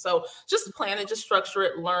mess of it. So just plan it, just structure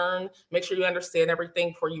it, learn, make sure you understand everything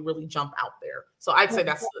before you really jump out there. So I'd say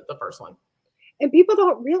that's the first one. And people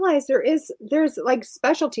don't realize there's like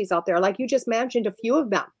specialties out there. Like you just mentioned a few of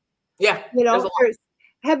them. Yeah.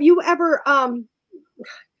 Have you ever,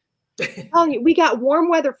 telling you, we got warm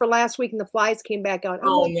weather for last week and the flies came back out.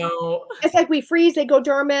 Oh no. It's like we freeze, they go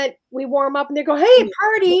dormant, we warm up and they go, hey,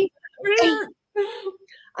 party.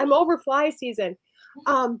 I'm over fly season.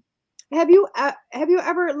 Have you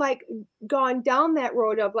ever like gone down that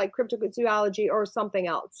road of like cryptozoology or something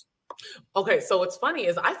else? Okay, so what's funny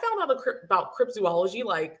is I found out about cryptozoology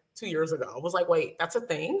like 2 years ago. I was like, wait, that's a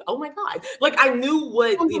thing? Oh my God. Like I knew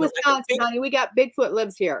what Wisconsin, honey. We got Bigfoot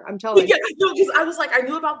lives here. I'm telling you. Because I was like, I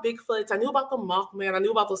knew about Bigfoots, I knew about the Mothman, I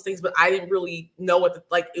knew about those things, but I didn't really know what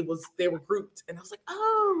they were grouped. And I was like,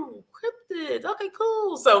 oh, cryptids. Okay,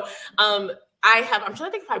 cool. So I'm trying to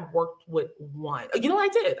think if I've worked with one. I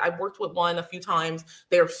did. I've worked with one a few times.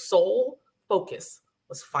 Their sole focus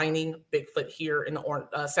was finding Bigfoot here in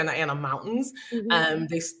the Santa Ana Mountains.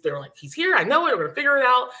 They're like, he's here. I know it. We're going to figure it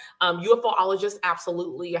out. UFOologist,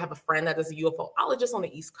 absolutely. I have a friend that is a UFOologist on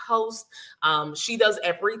the East Coast. She does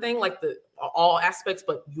everything, like all aspects,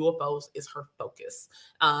 but UFOs is her focus.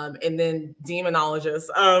 And then demonologists.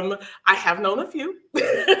 I have known a few.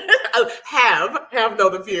 have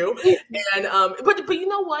known a few. And but you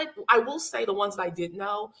know what? I will say the ones that I did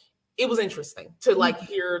know, it was interesting to like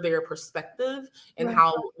hear their perspective and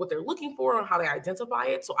what they're looking for and how they identify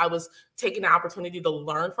it. So I was taking the opportunity to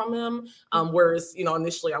learn from them. Whereas,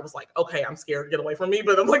 initially I was like, okay, I'm scared, get away from me.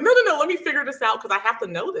 But I'm like, no, let me figure this out because I have to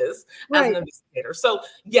know this as an investigator. So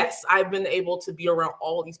yes, I've been able to be around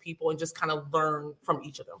all these people and just kind of learn from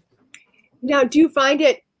each of them. Now, do you find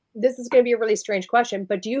it, this is going to be a really strange question,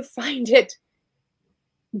 but do you find it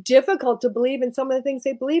difficult to believe in some of the things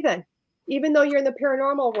they believe in, even though you're in the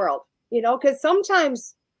paranormal world? Because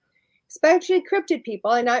sometimes, especially cryptid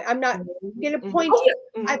people, and I'm not going to point to,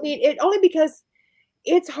 I mean, it only because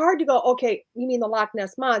it's hard to go, okay, you mean the Loch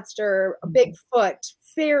Ness Monster, Bigfoot,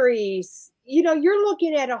 fairies, you're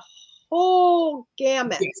looking at a whole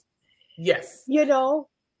gamut. Yes.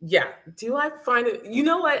 Yeah. Do I find it, you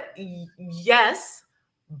know what? Yes,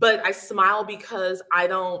 but I smile because I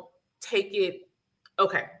don't take it.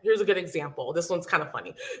 Okay, here's a good example. This one's kind of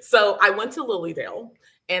funny. So I went to Lilydale,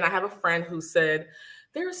 and I have a friend who said,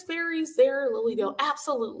 there's fairies there, Lilydale.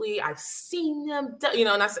 Absolutely. I've seen them.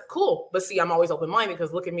 And I said, cool. But see, I'm always open-minded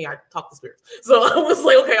because look at me, I talk to spirits. So I was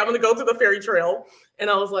like, okay, I'm going to go to the fairy trail. And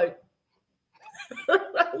I was like,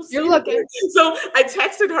 you're looking. So I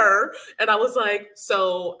texted her and I was like,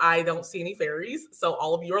 so I don't see any fairies. So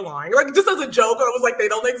all of you are lying. Like, just as a joke. I was like, they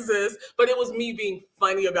don't exist. But it was me being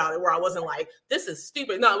funny about it, where I wasn't like, this is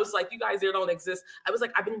stupid. No, it was like, you guys there don't exist. I was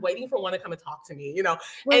like, I've been waiting for one to come and talk to me, Right.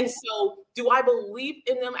 And so do I believe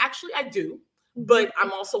in them? Actually, I do. But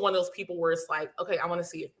I'm also one of those people where it's like, okay, I want to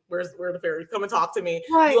see it. Where the fairies? Come and talk to me.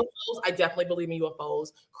 Right. UFOs, I definitely believe in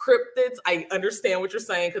UFOs. Cryptids, I understand what you're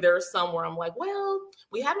saying, because there are some where I'm like, well,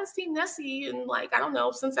 we haven't seen Nessie in I don't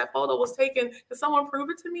know, since that photo was taken. Can someone prove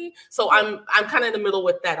it to me? So I'm kind of in the middle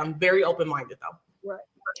with that. I'm very open-minded though.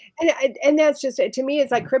 Right. And that's just it. To me,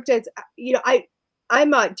 it's like cryptids.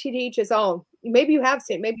 I'm a to each his own. Maybe you have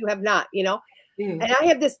seen, maybe you have not. And I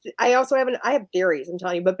have this. I have theories. I'm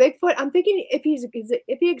telling you, but Bigfoot. I'm thinking if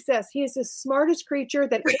he exists, he is the smartest creature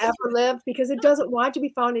that ever lived, because it doesn't want to be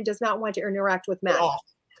found and does not want to interact with men.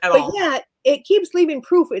 At all. Yet it keeps leaving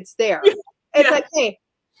proof it's there. It's like, hey,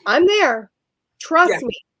 I'm there. Trust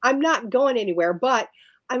me. I'm not going anywhere, but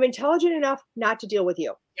I'm intelligent enough not to deal with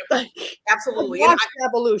you. Absolutely. Watch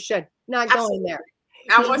evolution. Not going there.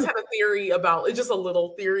 I always had a theory about it's just a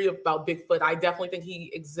little theory about Bigfoot. I definitely think he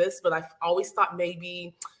exists, but I always thought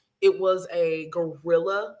maybe it was a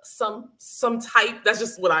gorilla, some type. That's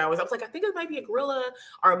just what I was like, I think it might be a gorilla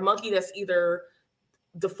or a monkey that's either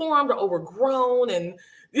deformed or overgrown. And,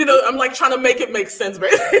 I'm like trying to make it make sense.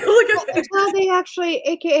 Until they actually,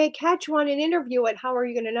 AKA catch one and interview it, how are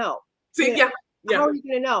you going to know? See, yeah. How are you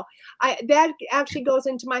going to know? That actually goes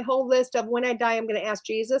into my whole list of when I die, I'm going to ask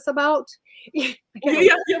Jesus about. Hey,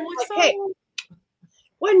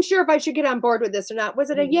 wasn't sure if I should get on board with this or not. Was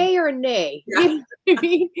it a yay or a nay? Yeah. You know what I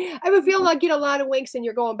mean? I would feel like get a lot of winks and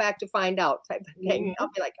you're going back to find out type of thing. I'll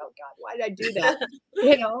be like, oh God, why did I do that?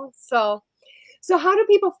 So how do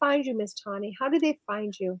people find you, Miss Tawney? How do they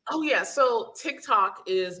find you? Oh yeah, so TikTok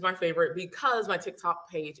is my favorite because my TikTok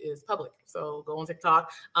page is public. So go on TikTok.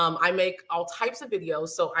 I make all types of videos.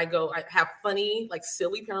 So I have funny,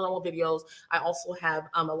 silly paranormal videos. I also have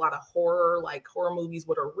a lot of horror movies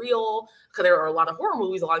that are real, because there are a lot of horror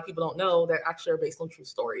movies a lot of people don't know that actually are based on true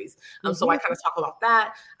stories. So I kind of talk about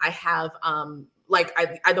that. I have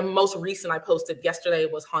the most recent I posted yesterday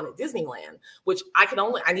was Haunted Disneyland, which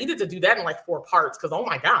I needed to do that in 4 parts, because oh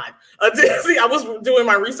my God, Disney, I was doing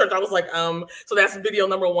my research. I was like, so that's video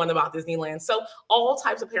number 1 about Disneyland. So all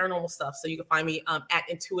types of paranormal stuff. So you can find me at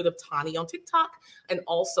Intuitive Tawney on TikTok, and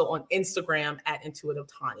also on Instagram at Intuitive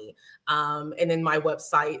Tawney. And then my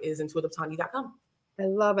website is intuitivetawny.com. I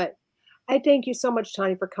love it. I thank you so much,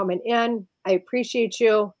 Tawney, for coming in. I appreciate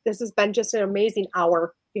you. This has been just an amazing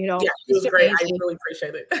hour. Yeah, it was great. I really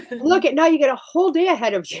appreciate it. Look at now, you get a whole day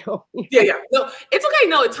ahead of you. Yeah. No, it's okay.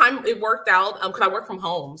 No, it worked out because I work from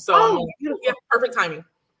home. So perfect timing.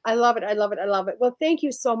 I love it. Well, thank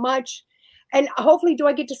you so much. And hopefully, do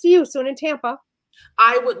I get to see you soon in Tampa?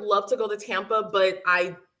 I would love to go to Tampa, but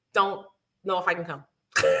I don't know if I can come.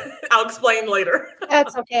 I'll explain later.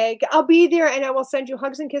 That's okay. I'll be there, and I will send you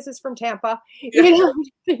hugs and kisses from Tampa.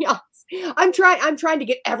 Yeah. I'm trying to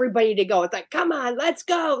get everybody to go. It's like, come on, let's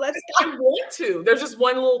go. I want to. There's just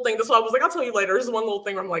one little thing. That's why I was like, I'll tell you later. There's one little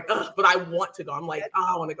thing where I'm like, ugh, but I want to go. I'm like,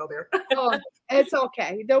 I want to go there. It's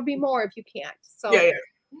okay. There'll be more if you can't. So yeah.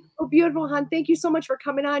 Oh, beautiful, hon. Thank you so much for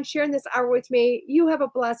coming on, sharing this hour with me. You have a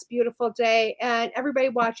blessed, beautiful day. And everybody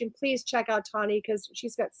watching, please check out Tawney, because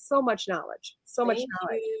she's got so much knowledge. Thank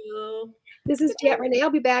you. This is DeEtte Ranae. I'll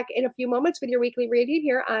be back in a few moments with your weekly reading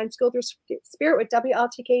here on Schooled Thru Spirit with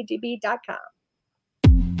WLTKDB.com.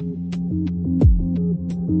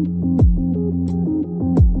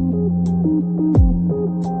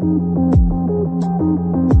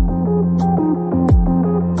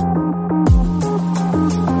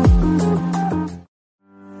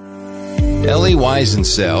 Ellie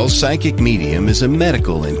Weisensel's psychic medium is a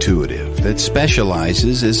medical intuitive that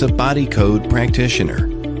specializes as a body code practitioner.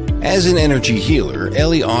 As an energy healer,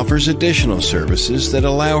 Ellie offers additional services that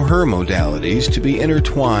allow her modalities to be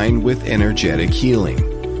intertwined with energetic healing.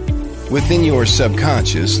 Within your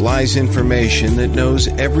subconscious lies information that knows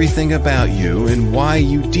everything about you and why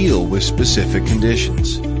you deal with specific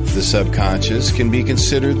conditions. The subconscious can be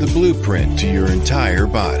considered the blueprint to your entire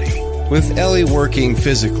body. With Ellie working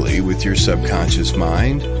physically with your subconscious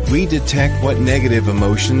mind, we detect what negative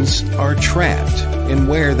emotions are trapped and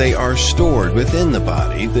where they are stored within the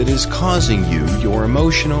body that is causing you your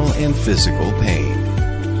emotional and physical pain.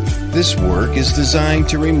 This work is designed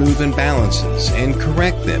to remove imbalances and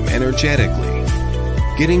correct them energetically,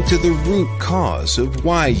 getting to the root cause of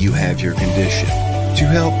why you have your condition, to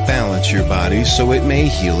help balance your body so it may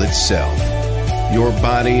heal itself. Your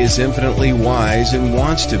body is infinitely wise and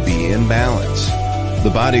wants to be in balance.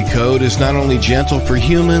 The body code is not only gentle for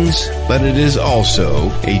humans, but it is also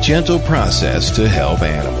a gentle process to help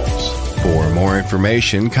animals. For more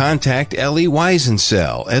information, contact Ellie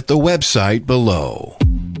Weisensell at the website below.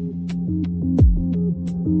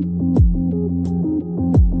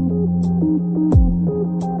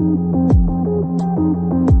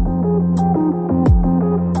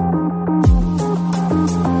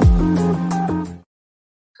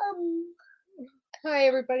 Hi,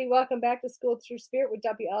 everybody. Welcome back to Schooled Thru Spirit with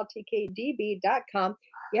WLTKDB.com.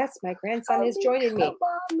 Yes, my grandson is joining me.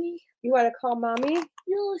 Mommy. You want to call mommy?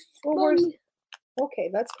 Yes, Well, mommy. Okay,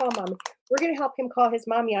 let's call mommy. We're going to help him call his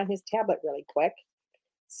mommy on his tablet really quick.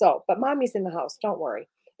 So, but mommy's in the house. Don't worry.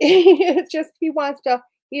 It's just he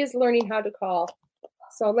is learning how to call.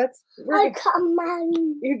 So I call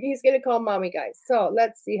mommy. he's going to call mommy, guys. So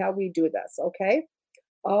let's see how we do this, okay?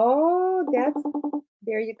 Oh,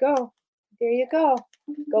 there you go. There you go.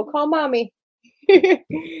 Go call mommy.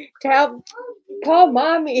 Call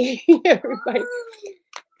mommy, everybody.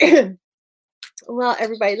 Well,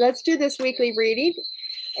 everybody, let's do this weekly reading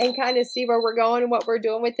and kind of see where we're going and what we're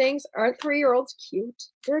doing with things. Aren't 3-year-olds cute?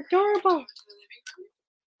 They're adorable.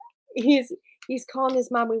 He's calling his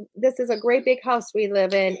mom. This is a great big house we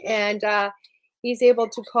live in, and he's able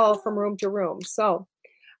to call from room to room. So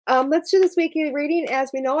let's do this weekly reading. As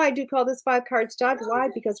we know, I do call this 5-card stud. Why?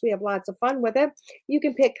 Because we have lots of fun with it. You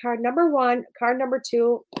can pick card number 1, card number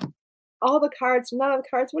 2, all the cards, none of the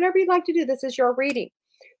cards, whatever you'd like to do. This is your reading.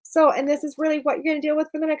 So, and this is really what you're going to deal with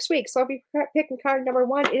for the next week. So if you pick card number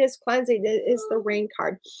 1, it is cleansing. It is the rain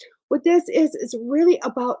card. What this is really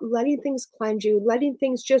about letting things cleanse you, letting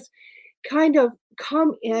things just kind of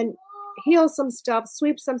come in, heal some stuff,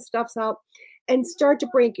 sweep some stuff out, and start to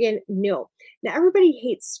bring in new. Now, everybody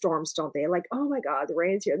hates storms, don't they? Like, oh my God, the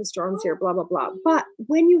rain's here, the storm's here, blah, blah, blah. But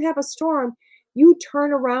when you have a storm, you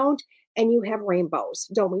turn around and you have rainbows,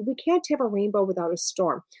 don't we? We can't have a rainbow without a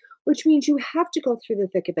storm, which means you have to go through the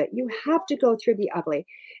thick of it. You have to go through the ugly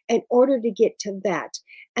in order to get to that.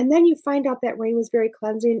 And then you find out that rain was very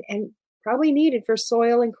cleansing and probably needed for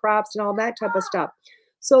soil and crops and all that type of stuff.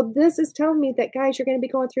 So this is telling me that, guys, you're going to be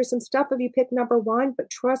going through some stuff if you pick number 1,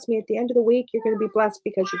 but trust me, at the end of the week, you're going to be blessed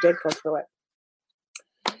because you did go through it.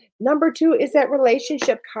 Number 2 is that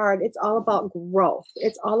relationship card. It's all about growth.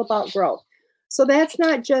 It's all about growth. So that's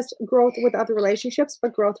not just growth with other relationships,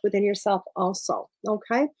 but growth within yourself also,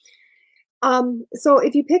 okay? So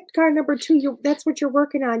if you picked card number 2, that's what you're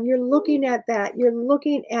working on. You're looking at that. You're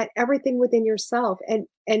looking at everything within yourself and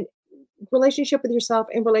relationship with yourself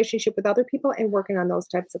and relationship with other people and working on those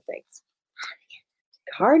types of things.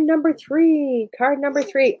 Card number 3.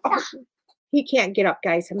 Oh, he can't get up,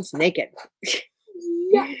 guys. He's naked.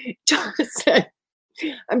 Yeah. Jonathan,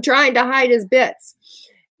 I'm trying to hide his bits.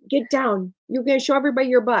 Get down. You're going to show everybody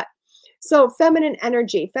your butt. So feminine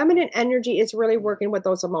energy. Feminine energy is really working with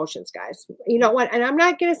those emotions, guys. You know what? And I'm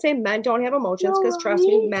not going to say men don't have emotions, because trust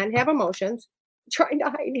me, men have emotions. I'm trying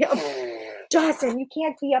to hide him. Dawson, you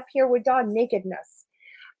can't be up here with dog nakedness.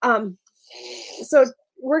 So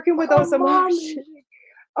working with those emotions.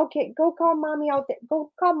 Okay, go call mommy out there.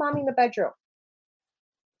 Go call mommy in the bedroom.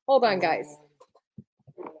 Hold on, guys.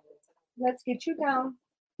 Let's get you down.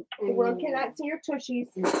 The world cannot see your tushies.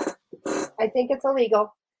 I think it's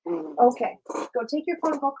illegal. Okay, go take your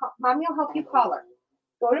phone. Go call. Mommy will help you call her.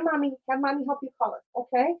 Go to mommy. Have mommy help you call her.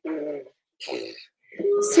 Okay.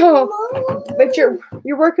 So, but you're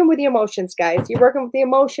working with the emotions, guys. You're working with the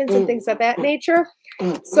emotions and things of that nature.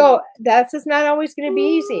 So that's just not always going to be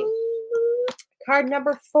easy. Card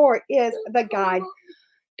number 4 is the guide.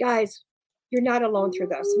 Guys, you're not alone through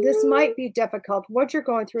this. This might be difficult. What you're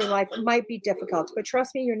going through in life might be difficult, but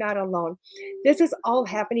trust me, you're not alone. This is all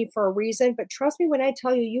happening for a reason, but trust me when I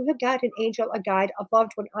tell you, you have got an angel, a guide, a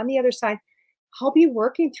loved one on the other side. Help you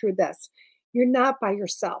working through this. You're not by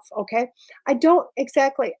yourself, okay? I'm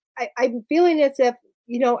feeling as if,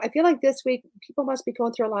 I feel like this week people must be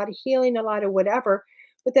going through a lot of healing, a lot of whatever,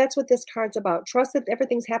 but that's what this card's about. Trust that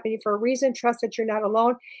everything's happening for a reason. Trust that you're not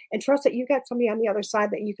alone, and trust that you got somebody on the other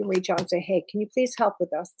side that you can reach out and say, hey, can you please help with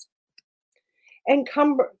this? And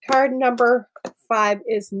card number 5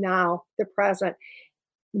 is now, the present.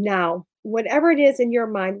 Now, whatever it is in your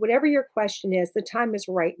mind, whatever your question is, the time is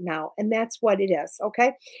right now. And that's what it is.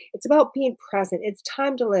 Okay. It's about being present. It's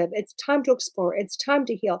time to live. It's time to explore. It's time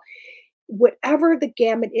to heal. Whatever the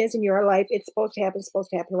gamut is in your life, it's supposed to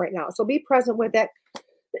happen right now. So be present with it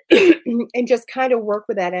and just kind of work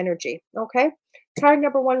with that energy. Okay. Card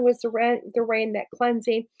number 1 was the rain, that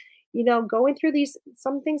cleansing. You know, going through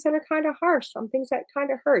some things that are kind of harsh, some things that kind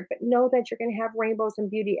of hurt, but know that you're going to have rainbows and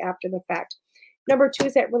beauty after the fact. Number 2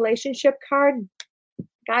 is that relationship card.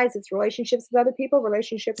 Guys, it's relationships with other people,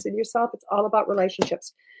 relationships with yourself. It's all about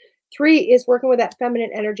relationships. 3 is working with that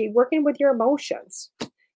feminine energy, working with your emotions.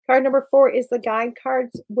 Card number 4 is the guide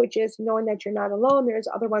cards, which is knowing that you're not alone. There's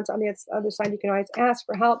other ones on the other side. You can always ask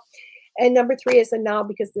for help. And number 3 is the now,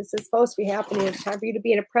 because this is supposed to be happening. It's time for you to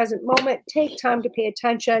be in a present moment. Take time to pay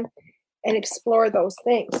attention and explore those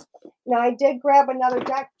things. Now, I did grab another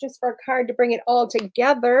deck just for a card to bring it all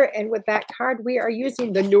together. And with that card, we are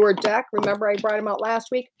using the newer deck. Remember, I brought them out last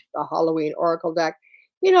week, the Halloween Oracle deck.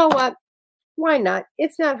 You know what? Why not?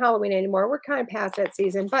 It's not Halloween anymore. We're kind of past that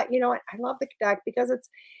season. But you know what? I love the deck because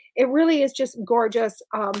it really is just gorgeous.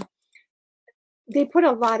 They put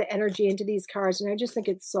a lot of energy into these cards, and I just think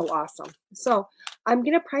it's so awesome. So I'm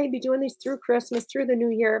going to probably be doing these through Christmas, through the new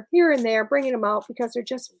year, here and there, bringing them out because they're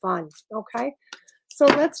just fun, okay? So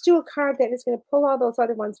let's do a card that is going to pull all those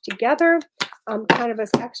other ones together, kind of an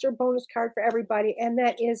extra bonus card for everybody, and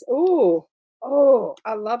that is,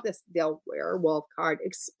 I love this, the werewolf card,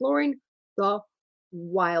 exploring the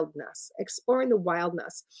wildness.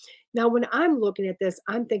 Now, when I'm looking at this,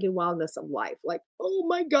 I'm thinking wildness of life, like, oh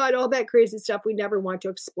my God, all that crazy stuff we never want to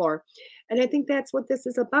explore. And I think that's what this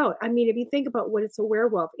is about. I mean, if you think about what it's a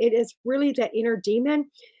werewolf, it is really that inner demon,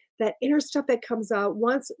 that inner stuff that comes out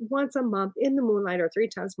once a month in the moonlight or 3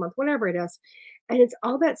 times a month, whatever it is. And it's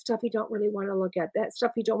all that stuff you don't really want to look at, that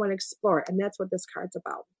stuff you don't want to explore. And that's what this card's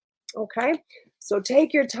about. Okay, so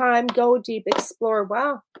take your time, go deep, explore.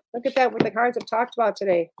 Wow, look at that with the cards I've talked about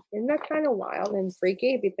today. Isn't that kind of wild and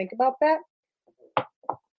freaky if you think about that?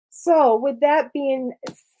 So with that being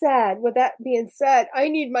said, I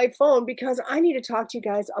need my phone because I need to talk to you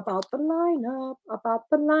guys about the lineup.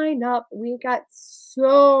 We got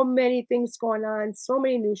so many things going on, so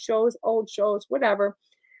many new shows, old shows, whatever.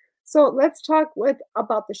 So let's talk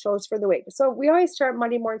about the shows for the week. So we always start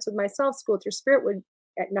Monday mornings with myself, Schooled Thru Spirit,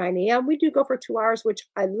 at 9 a.m. We do go for 2 hours, which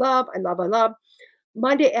I love.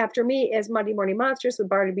 Monday after me is Monday Morning Monsters with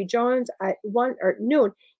Barnaby Jones at 1 or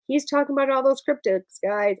noon. He's talking about all those cryptids,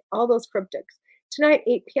 guys, all those cryptids. Tonight,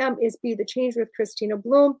 8 p.m. is Be the Change with Christina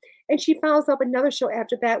Bloom. And she follows up another show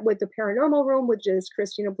after that with the Paranormal Room, which is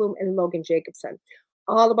Christina Bloom and Logan Jacobson.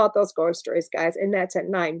 All about those ghost stories, guys. And that's at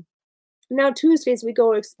 9. Now, Tuesdays, we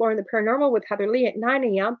go exploring the paranormal with Heather Lee at 9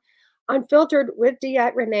 a.m. Unfiltered with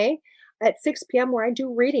DeEtte Ranae at 6 p.m. where I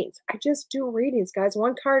do readings. I just do readings, guys.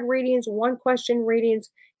 1 card readings, 1 question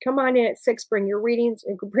readings. Come on in at 6, bring your readings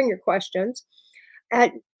and bring your questions.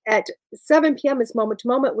 At 7 p.m. is Moment to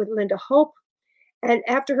Moment with Linda Hope. And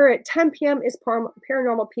after her at 10 p.m. is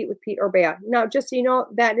Paranormal Pete with Pete Orbea. Now, just so you know,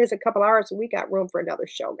 that is a couple hours, so we got room for another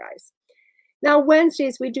show, guys. Now,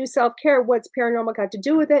 Wednesdays, we do self-care. What's paranormal got to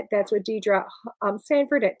do with it? That's with Deidre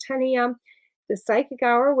Sanford at 10 a.m. The Psychic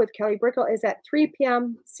Hour with Kelly Brickle is at 3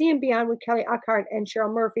 p.m. See and Beyond with Kelly Eckhart and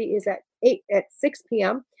Cheryl Murphy is at 6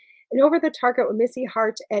 p.m. And Over the Target with Missy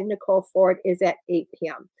Hart and Nicole Ford is at 8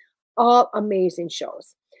 p.m. All amazing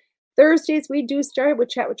shows. Thursdays, we do start with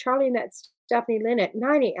Chat with Charlie, and that's Stephanie Lynn at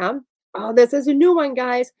 9 a.m. Oh, this is a new one,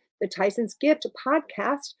 guys. The Tyson's Gift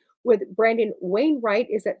podcast with Brandon Wainwright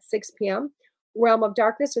is at 6 p.m. Realm of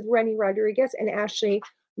Darkness with Rennie Rodriguez and Ashley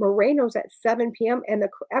Moreno's at 7 p.m. And the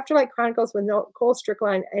Afterlife Chronicles with Nicole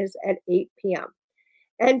Strickland is at 8 p.m.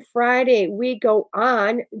 And Friday, we go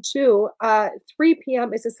on to 3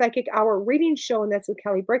 p.m. is a Psychic Hour reading show, and that's with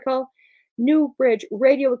Kelly Brickle. New Bridge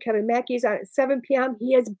Radio with Kevin Mackey is on at 7 p.m.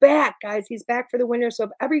 He is back, guys. He's back for the winter. So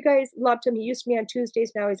if every guys loved him, he used to be on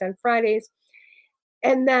Tuesdays. Now he's on Fridays.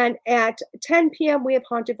 And then at 10 p.m., we have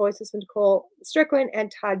Haunted Voices with Nicole Strickland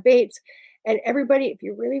and Todd Bates. And everybody, if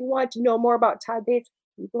you really want to know more about Todd Bates,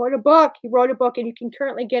 he wrote a book. And you can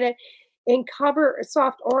currently get it in cover,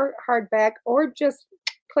 soft or hardback, or just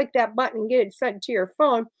click that button and get it sent to your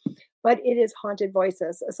phone. But it is Haunted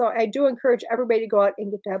Voices. So I do encourage everybody to go out and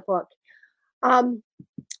get that book.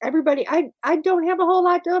 Everybody, I don't have a whole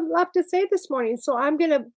lot left to say this morning, so I'm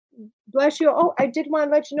going to bless you. Oh, I did want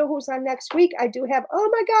to let you know who's on next week. I do have, oh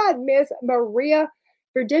my God, Ms. Maria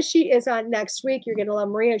Verdishi is on next week. You're going to love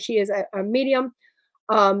Maria. She is a medium.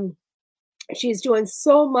 She's doing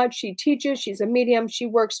so much. She teaches. She's a medium. She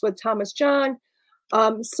works with Thomas John.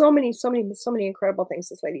 So many incredible things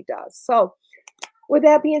this lady does. So With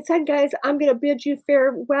that being said, guys, I'm going to bid you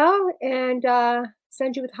farewell and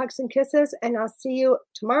send you with hugs and kisses. And I'll see you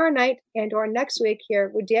tomorrow night and or next week here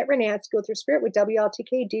with DeEtte Ranae at Schooled Thru Spirit with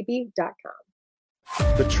WLTKDB.com.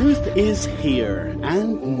 The truth is here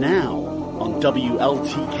and now on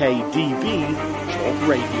WLTKDB Talk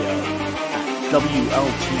Radio at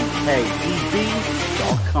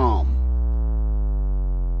WLTKDB.com.